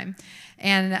that time.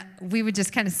 And we would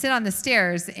just kind of sit on the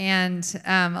stairs, and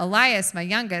Elias, my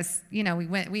youngest,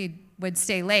 we would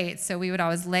stay late, so we would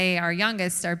always lay our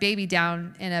youngest, our baby,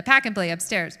 down in a pack and play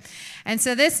upstairs. And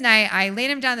so this night, I laid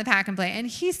him down in the pack and play, and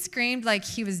he screamed like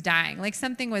he was dying, like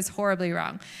something was horribly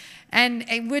wrong. And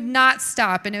it would not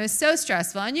stop, and it was so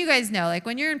stressful. And you guys know, like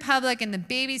when you're in public and the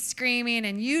baby's screaming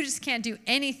and you just can't do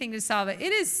anything to solve it,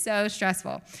 it is so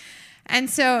stressful. And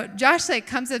so Josh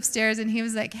comes upstairs, and he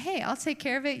was like, hey, I'll take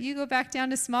care of it. You go back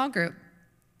down to small group.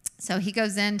 So he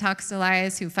goes in, talks to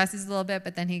Elias, who fusses a little bit,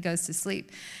 but then he goes to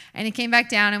sleep. And he came back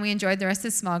down, and we enjoyed the rest of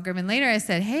the small group. And later I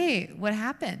said, hey, what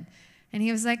happened? And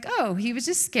he was like, oh, he was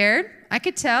just scared. I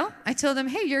could tell. I told him,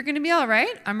 hey, you're going to be all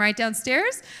right. I'm right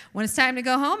downstairs. When it's time to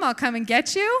go home, I'll come and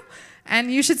get you,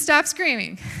 and you should stop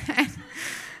screaming. And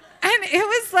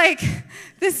it was like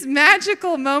this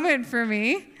magical moment for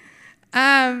me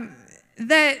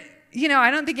that,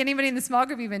 I don't think anybody in the small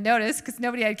group even noticed because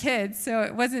nobody had kids, so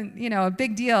it wasn't, a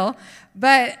big deal.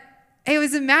 But it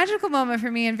was a magical moment for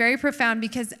me and very profound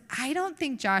because I don't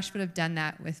think Josh would have done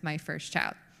that with my first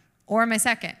child or my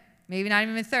second. Maybe not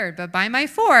even my third, but by my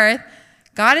fourth,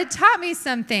 God had taught me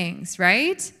some things,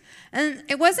 right? And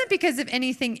it wasn't because of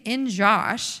anything in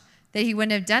Josh that he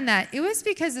wouldn't have done that. It was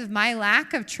because of my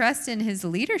lack of trust in his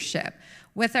leadership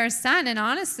with our son, and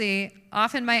honestly,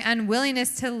 often my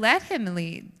unwillingness to let him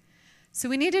lead. So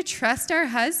we need to trust our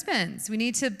husbands. We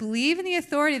need to believe in the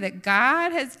authority that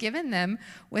God has given them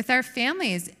with our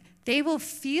families. They will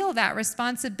feel that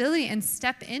responsibility and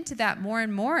step into that more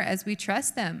and more as we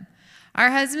trust them. Our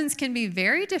husbands can be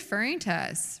very deferring to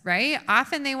us, right?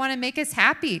 Often they want to make us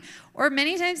happy, or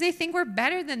many times they think we're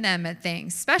better than them at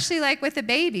things, especially like with a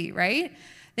baby, right?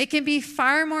 They can be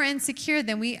far more insecure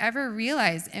than we ever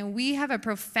realize, and we have a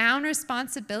profound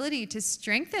responsibility to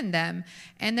strengthen them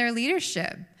and their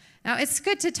leadership. Now, it's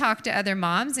good to talk to other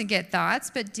moms and get thoughts,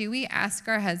 but do we ask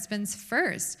our husbands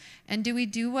first? And do we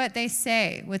do what they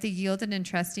say with a yielded and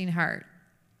trusting heart?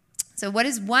 So what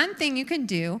is one thing you can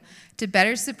do to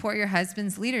better support your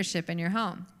husband's leadership in your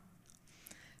home?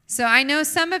 So I know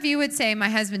some of you would say my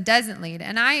husband doesn't lead,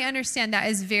 and I understand that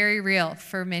is very real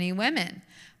for many women.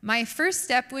 My first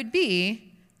step would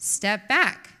be step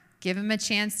back, give him a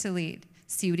chance to lead,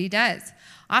 see what he does.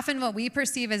 Often what we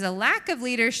perceive as a lack of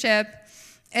leadership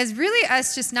is really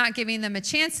us just not giving them a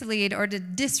chance to lead or to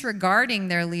disregarding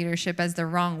their leadership as the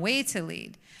wrong way to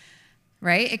lead,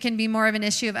 right? It can be more of an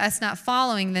issue of us not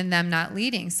following than them not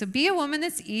leading. So be a woman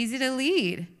that's easy to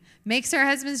lead. Makes our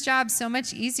husband's job so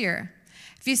much easier.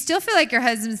 If you still feel like your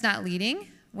husband's not leading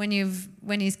when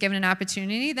he's given an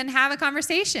opportunity, then have a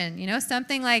conversation.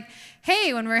 Something like,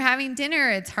 hey, when we're having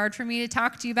dinner, it's hard for me to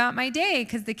talk to you about my day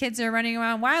because the kids are running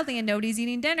around wildly and nobody's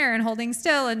eating dinner and holding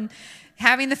still and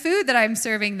having the food that I'm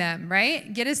serving them,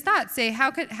 right? Get his thoughts. Say, how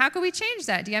could we change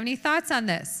that? Do you have any thoughts on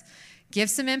this? Give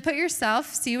some input yourself,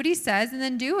 see what he says, and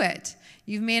then do it.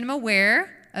 You've made him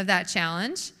aware of that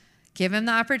challenge. Give him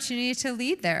the opportunity to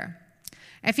lead there.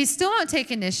 If you still don't take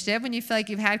initiative when you feel like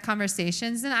you've had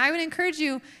conversations, then I would encourage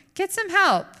you, get some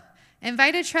help.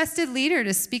 Invite a trusted leader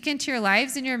to speak into your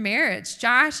lives and your marriage.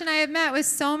 Josh and I have met with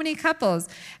so many couples,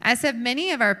 as have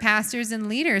many of our pastors and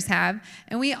leaders have,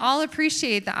 and we all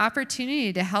appreciate the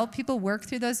opportunity to help people work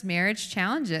through those marriage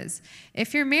challenges.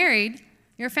 If you're married,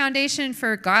 your foundation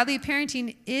for godly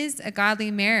parenting is a godly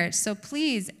marriage, so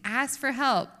please ask for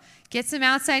help. Get some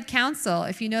outside counsel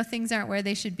if you know things aren't where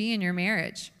they should be in your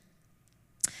marriage.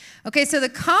 Okay, so the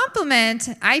compliment,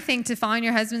 I think, to following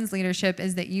your husband's leadership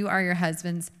is that you are your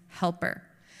husband's helper.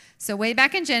 So way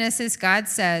back in Genesis, God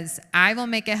says, I will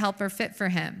make a helper fit for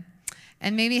him.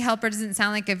 And maybe helper doesn't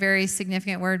sound like a very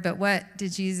significant word, but what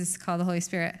did Jesus call the Holy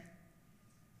Spirit?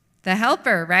 The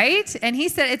helper, right? And he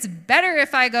said, it's better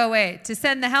if I go away to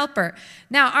send the helper.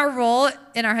 Now, our role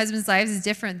in our husband's lives is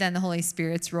different than the Holy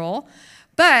Spirit's role.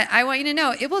 But I want you to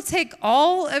know, it will take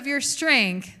all of your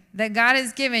strength that God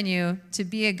has given you to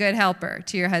be a good helper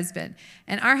to your husband.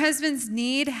 And our husbands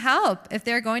need help if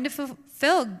they're going to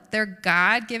fulfill their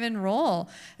God-given role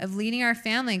of leading our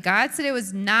family. God said it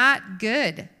was not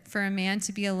good for a man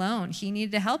to be alone. He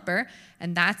needed a helper,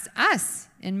 and that's us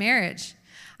in marriage.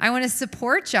 I want to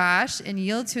support Josh and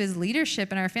yield to his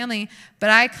leadership in our family, but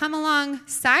I come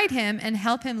alongside him and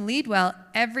help him lead well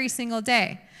every single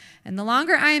day. And the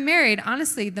longer I am married,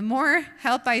 honestly, the more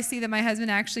help I see that my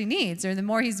husband actually needs, or the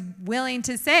more he's willing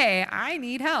to say, I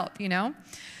need help,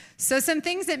 So some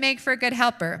things that make for a good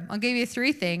helper. I'll give you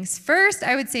 3 things. First,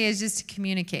 I would say is just to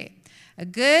communicate. A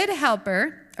good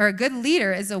helper, or a good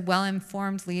leader, is a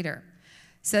well-informed leader.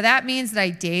 So that means that I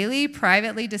daily,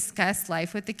 privately discuss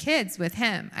life with the kids with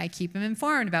him. I keep him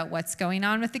informed about what's going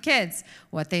on with the kids,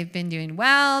 what they've been doing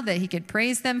well, that he could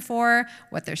praise them for,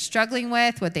 what they're struggling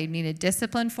with, what they needed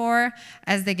discipline for.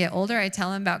 As they get older, I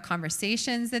tell him about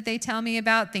conversations that they tell me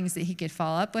about, things that he could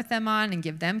follow up with them on and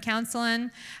give them counseling.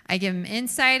 I give him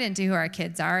insight into who our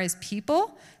kids are as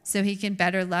people so he can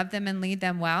better love them and lead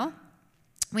them well.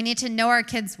 We need to know our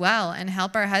kids well and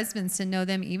help our husbands to know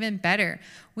them even better.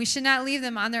 We should not leave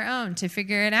them on their own to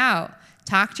figure it out.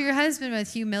 Talk to your husband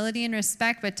with humility and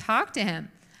respect, but talk to him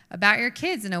about your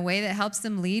kids in a way that helps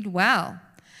them lead well.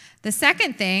 The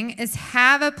second thing is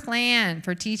have a plan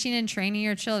for teaching and training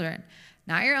your children.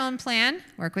 Not your own plan.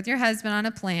 Work with your husband on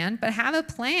a plan, but have a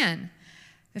plan.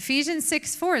 Ephesians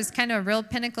 6:4 is kind of a real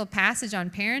pinnacle passage on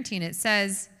parenting. It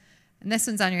says, and this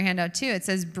one's on your handout too, it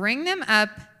says, bring them up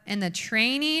in the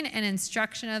training and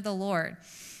instruction of the Lord.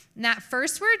 And that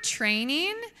first word,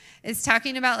 training, is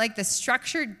talking about like the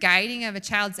structured guiding of a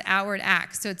child's outward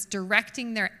acts. So it's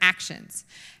directing their actions.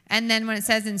 And then when it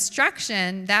says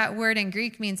instruction, that word in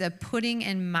Greek means a putting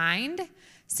in mind.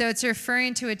 So it's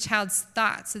referring to a child's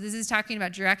thoughts. So this is talking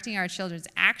about directing our children's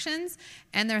actions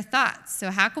and their thoughts. So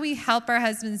how can we help our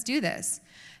husbands do this?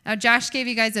 Now, Josh gave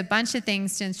you guys a bunch of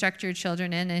things to instruct your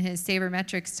children in his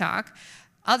sabermetrics talk.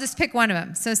 I'll just pick one of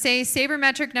them. So say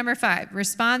sabermetric number 5,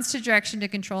 responds to direction to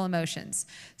control emotions.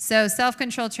 So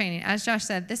self-control training. As Josh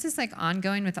said, this is like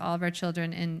ongoing with all of our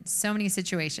children in so many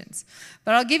situations.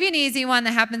 But I'll give you an easy one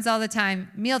that happens all the time,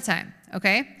 mealtime,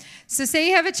 okay? So say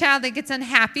you have a child that gets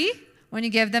unhappy when you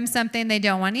give them something they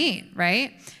don't want to eat,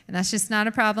 right? And that's just not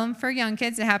a problem for young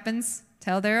kids. It happens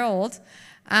till they're old.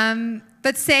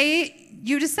 But say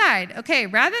you decide, okay,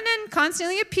 rather than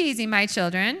constantly appeasing my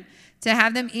children, to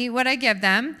have them eat what I give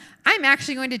them, I'm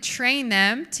actually going to train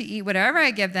them to eat whatever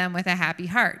I give them with a happy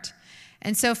heart.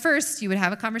 And so first, you would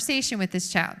have a conversation with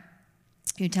this child.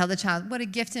 You tell the child what a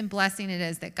gift and blessing it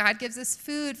is that God gives us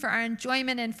food for our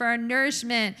enjoyment and for our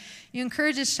nourishment. You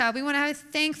encourage this child. We want to have a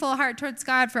thankful heart towards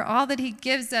God for all that he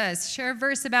gives us. Share a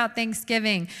verse about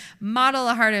Thanksgiving. Model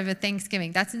a heart of a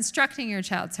Thanksgiving. That's instructing your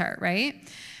child's heart, right?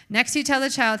 Next, you tell the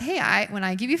child, hey, when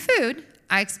I give you food,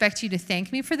 I expect you to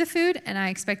thank me for the food, and I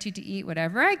expect you to eat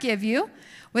whatever I give you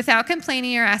without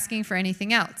complaining or asking for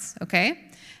anything else, okay?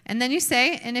 And then you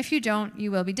say, and if you don't, you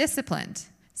will be disciplined.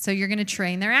 So you're going to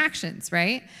train their actions,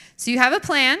 right? So you have a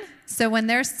plan. So when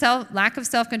their lack of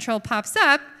self-control pops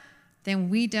up, then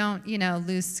we don't,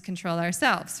 lose control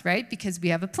ourselves, right? Because we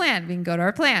have a plan. We can go to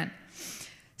our plan.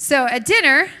 So at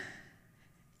dinner,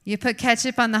 you put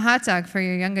ketchup on the hot dog for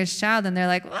your youngest child, and they're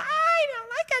like, well, I don't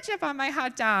like ketchup on my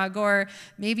hot dog. Or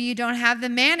maybe you don't have the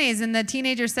mayonnaise, and the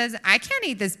teenager says, I can't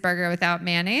eat this burger without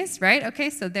mayonnaise, right?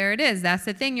 Okay, so there it is. That's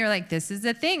the thing. You're like, this is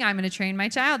the thing I'm going to train my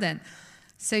child in.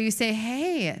 So you say,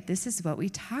 hey, this is what we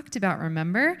talked about,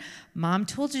 remember? Mom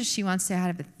told you she wants to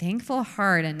have a thankful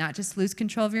heart and not just lose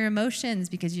control of your emotions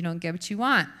because you don't get what you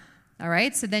want. All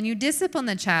right, so then you discipline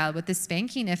the child with the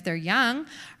spanking if they're young,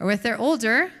 or if they're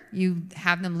older, you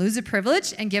have them lose a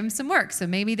privilege and give them some work. So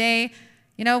maybe they,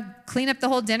 clean up the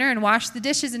whole dinner and wash the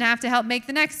dishes and have to help make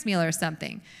the next meal or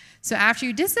something. So after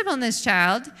you discipline this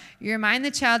child, you remind the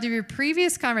child of your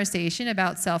previous conversation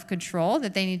about self-control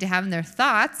that they need to have in their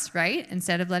thoughts, right?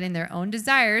 Instead of letting their own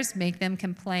desires make them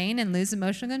complain and lose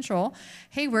emotional control.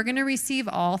 Hey, we're going to receive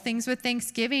all things with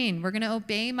thanksgiving. We're going to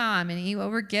obey mom and eat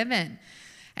what we're given.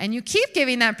 And you keep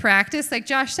giving that practice, like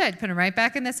Josh said, put them right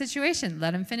back in that situation.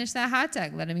 Let them finish that hot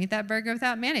dog. Let them eat that burger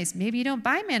without mayonnaise. Maybe you don't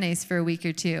buy mayonnaise for a week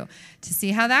or two to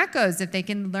see how that goes, if they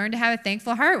can learn to have a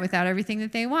thankful heart without everything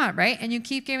that they want, right? And you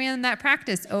keep giving them that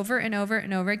practice over and over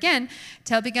and over again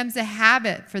until it becomes a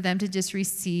habit for them to just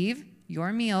receive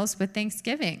your meals with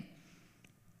thanksgiving.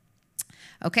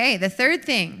 Okay, the third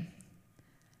thing,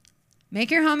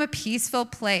 make your home a peaceful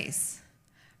place.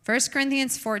 1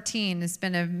 Corinthians 14 has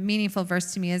been a meaningful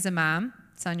verse to me as a mom.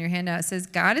 It's on your handout. It says,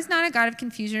 God is not a God of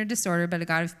confusion or disorder, but a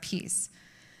God of peace.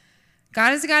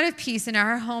 God is a God of peace, and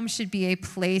our home should be a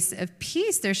place of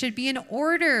peace. There should be an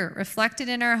order reflected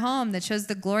in our home that shows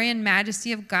the glory and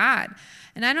majesty of God.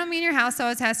 And I don't mean your house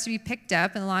always has to be picked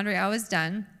up and the laundry always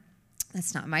done.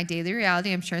 That's not my daily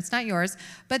reality. I'm sure it's not yours.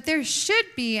 But there should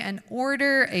be an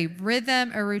order, a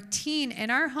rhythm, a routine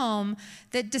in our home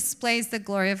that displays the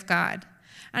glory of God.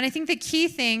 And I think the key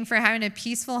thing for having a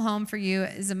peaceful home for you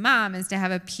as a mom is to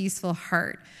have a peaceful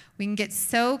heart. We can get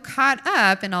so caught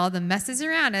up in all the messes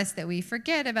around us that we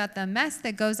forget about the mess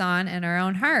that goes on in our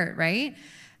own heart, right?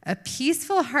 A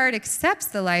peaceful heart accepts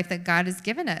the life that God has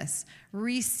given us,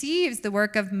 receives the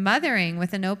work of mothering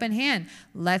with an open hand,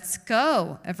 lets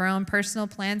go of our own personal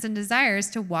plans and desires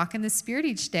to walk in the Spirit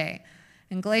each day.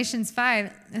 In Galatians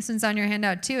 5, this one's on your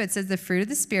handout too, it says the fruit of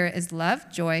the Spirit is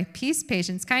love, joy, peace,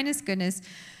 patience, kindness, goodness,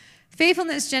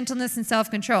 faithfulness, gentleness, and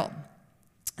self-control.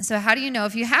 So how do you know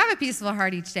if you have a peaceful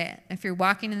heart each day? If you're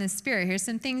walking in the Spirit, here's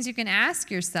some things you can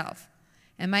ask yourself.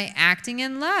 Am I acting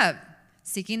in love,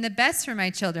 seeking the best for my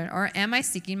children, or am I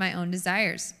seeking my own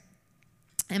desires?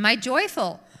 Am I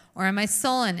joyful, or am I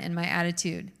sullen in my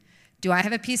attitude? Do I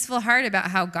have a peaceful heart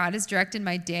about how God has directed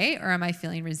my day, or am I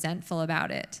feeling resentful about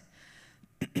it?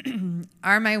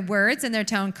 Are my words and their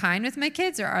tone kind with my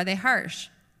kids, or are they harsh?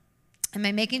 Am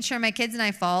I making sure my kids and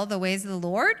I follow the ways of the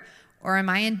Lord, or am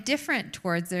I indifferent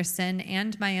towards their sin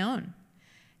and my own?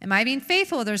 Am I being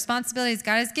faithful with the responsibilities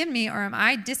God has given me, or am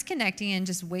I disconnecting and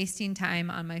just wasting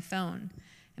time on my phone?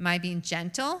 Am I being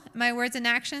gentle in my words and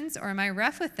actions, or am I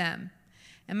rough with them?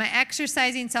 Am I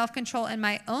exercising self-control in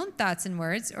my own thoughts and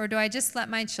words, or do I just let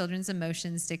my children's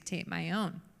emotions dictate my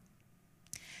own?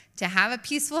 To have a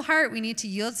peaceful heart, we need to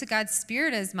yield to God's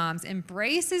Spirit as moms,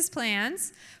 embrace His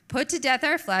plans, put to death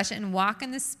our flesh, and walk in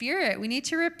the Spirit. We need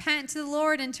to repent to the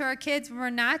Lord and to our kids when we're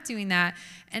not doing that,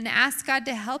 and ask God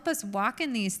to help us walk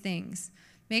in these things.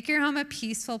 Make your home a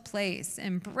peaceful place.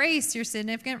 Embrace your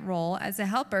significant role as a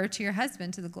helper to your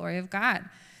husband to the glory of God.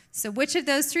 So which of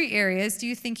those three areas do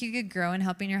you think you could grow in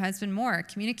helping your husband more?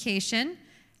 Communication,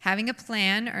 having a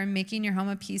plan, or making your home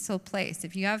a peaceful place?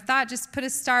 If you have thought, just put a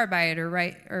star by it or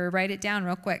write it down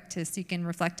real quick so you can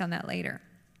reflect on that later.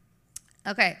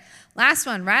 Okay, last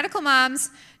one. Radical moms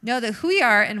know that who we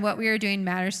are and what we are doing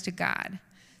matters to God.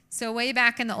 So way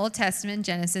back in the Old Testament, in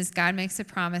Genesis, God makes a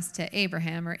promise to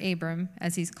Abraham, or Abram,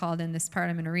 as he's called in this part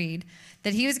I'm going to read,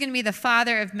 that he was going to be the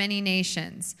father of many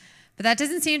nations. But that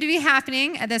doesn't seem to be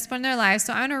happening at this point in their lives,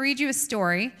 so I'm going to read you a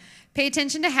story. Pay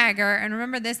attention to Hagar, and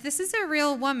remember this. This is a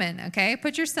real woman, okay?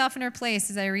 Put yourself in her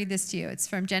place as I read this to you. It's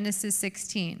from Genesis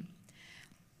 16.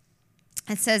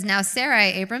 It says, Now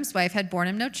Sarai, Abram's wife, had borne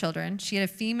him no children. She had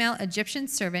a female Egyptian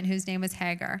servant whose name was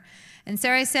Hagar. And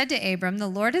Sarai said to Abram, The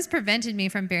Lord has prevented me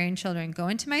from bearing children. Go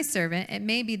into my servant. It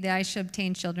may be that I shall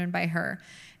obtain children by her.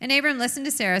 And Abram listened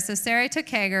to Sarah. So Sarai took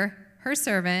Hagar, her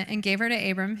servant, and gave her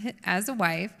to Abram as a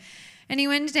wife. And he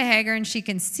went into Hagar, and she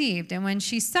conceived. And when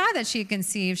she saw that she had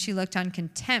conceived, she looked with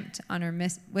contempt on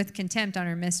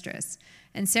her mistress.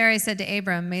 And Sarai said to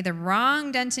Abram, may the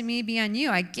wrong done to me be on you.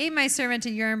 I gave my servant to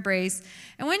your embrace.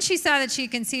 And when she saw that she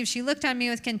had conceived, she looked on me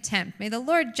with contempt. May the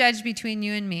Lord judge between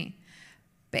you and me.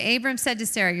 But Abram said to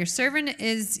Sarah, your servant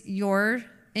is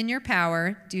in your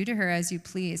power. Do to her as you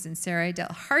please. And Sarai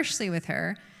dealt harshly with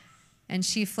her, and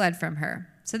she fled from her.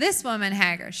 So this woman,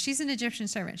 Hagar, she's an Egyptian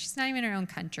servant. She's not even in her own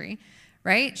country,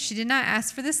 right? She did not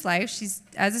ask for this life. She's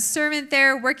as a servant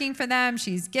there working for them.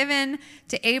 She's given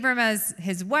to Abram as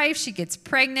his wife. She gets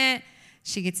pregnant.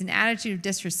 She gets an attitude of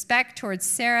disrespect towards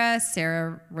Sarah.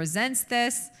 Sarah resents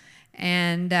this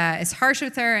and is harsh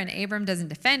with her, and Abram doesn't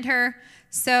defend her.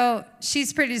 So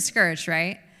she's pretty discouraged,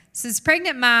 right? So this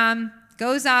pregnant mom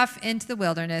goes off into the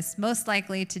wilderness, most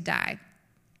likely to die.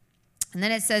 And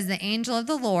then it says the angel of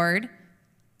the Lord,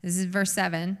 this is verse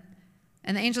 7,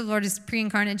 and the angel of the Lord is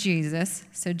pre-incarnate Jesus.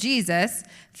 So Jesus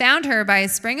found her by a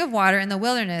spring of water in the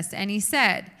wilderness, and he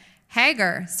said,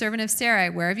 Hagar, servant of Sarai,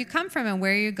 where have you come from and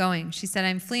where are you going? She said,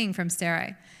 I'm fleeing from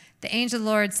Sarai. The angel of the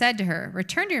Lord said to her,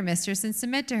 return to your mistress and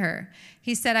submit to her.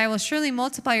 He said, I will surely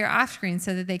multiply your offspring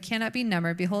so that they cannot be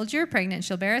numbered. Behold, you are pregnant and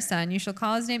shall bear a son. You shall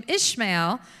call his name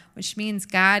Ishmael, which means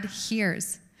God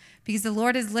hears, because the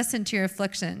Lord has listened to your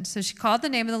affliction. So she called the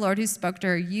name of the Lord who spoke to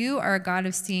her, you are a God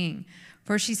of seeing.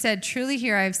 For she said, truly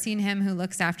here I have seen him who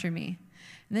looks after me.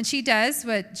 And then she does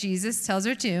what Jesus tells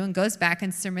her to and goes back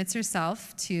and submits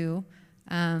herself to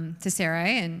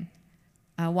Sarai and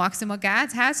walks in what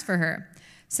God has for her.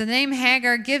 So the name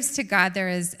Hagar gives to God there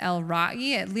is El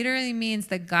Ra'i. It literally means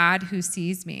the God who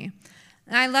sees me.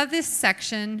 And I love this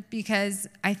section because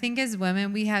I think as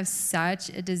women, we have such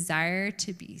a desire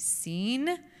to be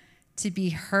seen, to be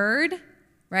heard,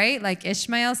 right? Like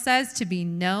Ishmael says, to be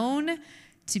known,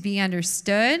 to be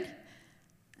understood.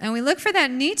 And we look for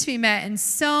that need to be met in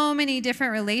so many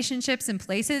different relationships and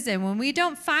places. And when we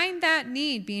don't find that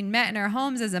need being met in our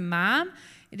homes as a mom,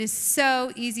 it is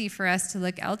so easy for us to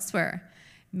look elsewhere.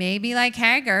 Maybe like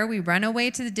Hagar, we run away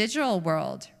to the digital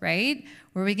world, right?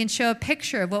 Where we can show a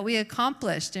picture of what we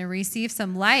accomplished and receive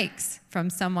some likes from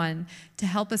someone to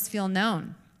help us feel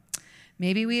known.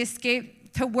 Maybe we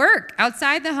escape to work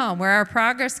outside the home where our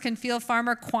progress can feel far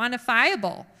more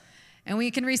quantifiable. And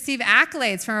we can receive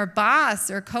accolades from our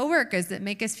boss or coworkers that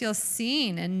make us feel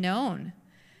seen and known.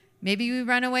 Maybe we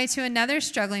run away to another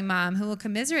struggling mom who will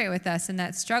commiserate with us in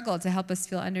that struggle to help us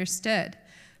feel understood.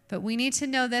 But we need to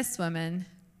know this, woman.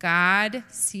 God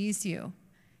sees you.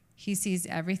 He sees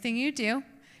everything you do.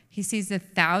 He sees the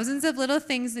thousands of little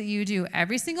things that you do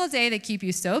every single day that keep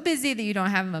you so busy that you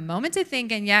don't have a moment to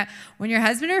think. And yet, when your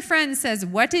husband or friend says,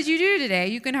 what did you do today?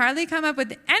 You can hardly come up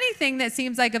with anything that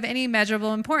seems like of any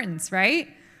measurable importance, right?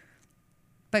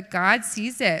 But God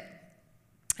sees it,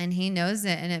 and he knows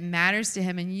it, and it matters to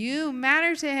him, and you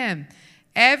matter to him.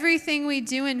 Everything we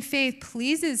do in faith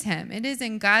pleases him. It is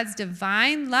in God's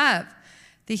divine love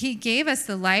that he gave us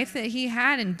the life that he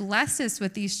had and blessed us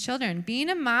with these children. Being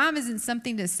a mom isn't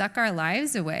something to suck our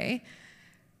lives away.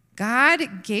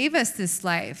 God gave us this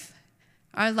life.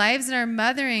 Our lives and our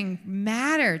mothering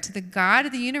matter to the God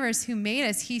of the universe who made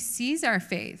us. He sees our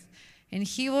faith, and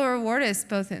he will reward us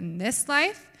both in this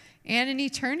life and in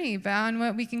eternity beyond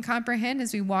what we can comprehend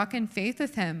as we walk in faith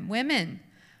with him. Women,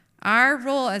 our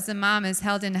role as a mom is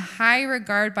held in high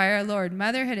regard by our Lord.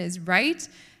 Motherhood is right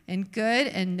and good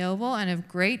and noble and of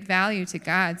great value to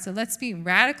God. So let's be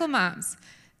radical moms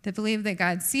that believe that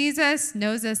God sees us,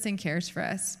 knows us, and cares for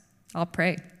us. I'll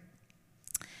pray.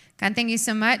 God, thank you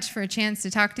so much for a chance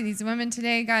to talk to these women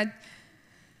today. God,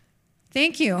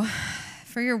 thank you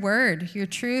for your word, your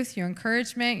truth, your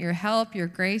encouragement, your help, your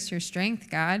grace, your strength,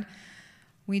 God.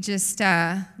 We just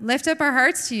lift up our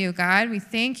hearts to you, God. We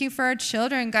thank you for our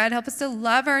children. God, help us to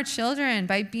love our children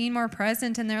by being more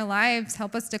present in their lives.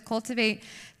 Help us to cultivate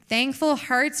thankful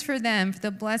hearts for them, for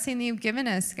the blessing that you've given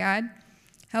us, God.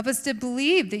 Help us to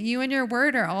believe that you and your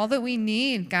word are all that we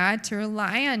need, God, to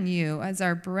rely on you as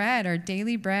our bread, our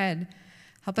daily bread.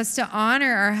 Help us to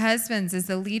honor our husbands as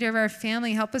the leader of our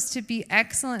family. Help us to be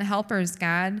excellent helpers,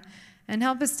 God. And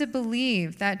help us to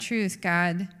believe that truth,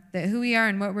 God, that who we are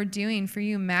and what we're doing for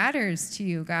you matters to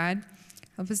you, God.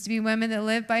 Help us to be women that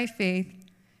live by faith.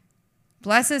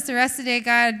 Bless us the rest of the day,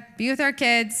 God. Be with our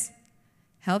kids.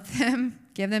 Help them.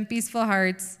 Give them peaceful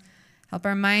hearts. Help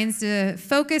our minds to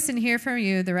focus and hear from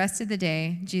you the rest of the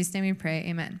day. In Jesus' name we pray.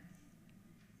 Amen.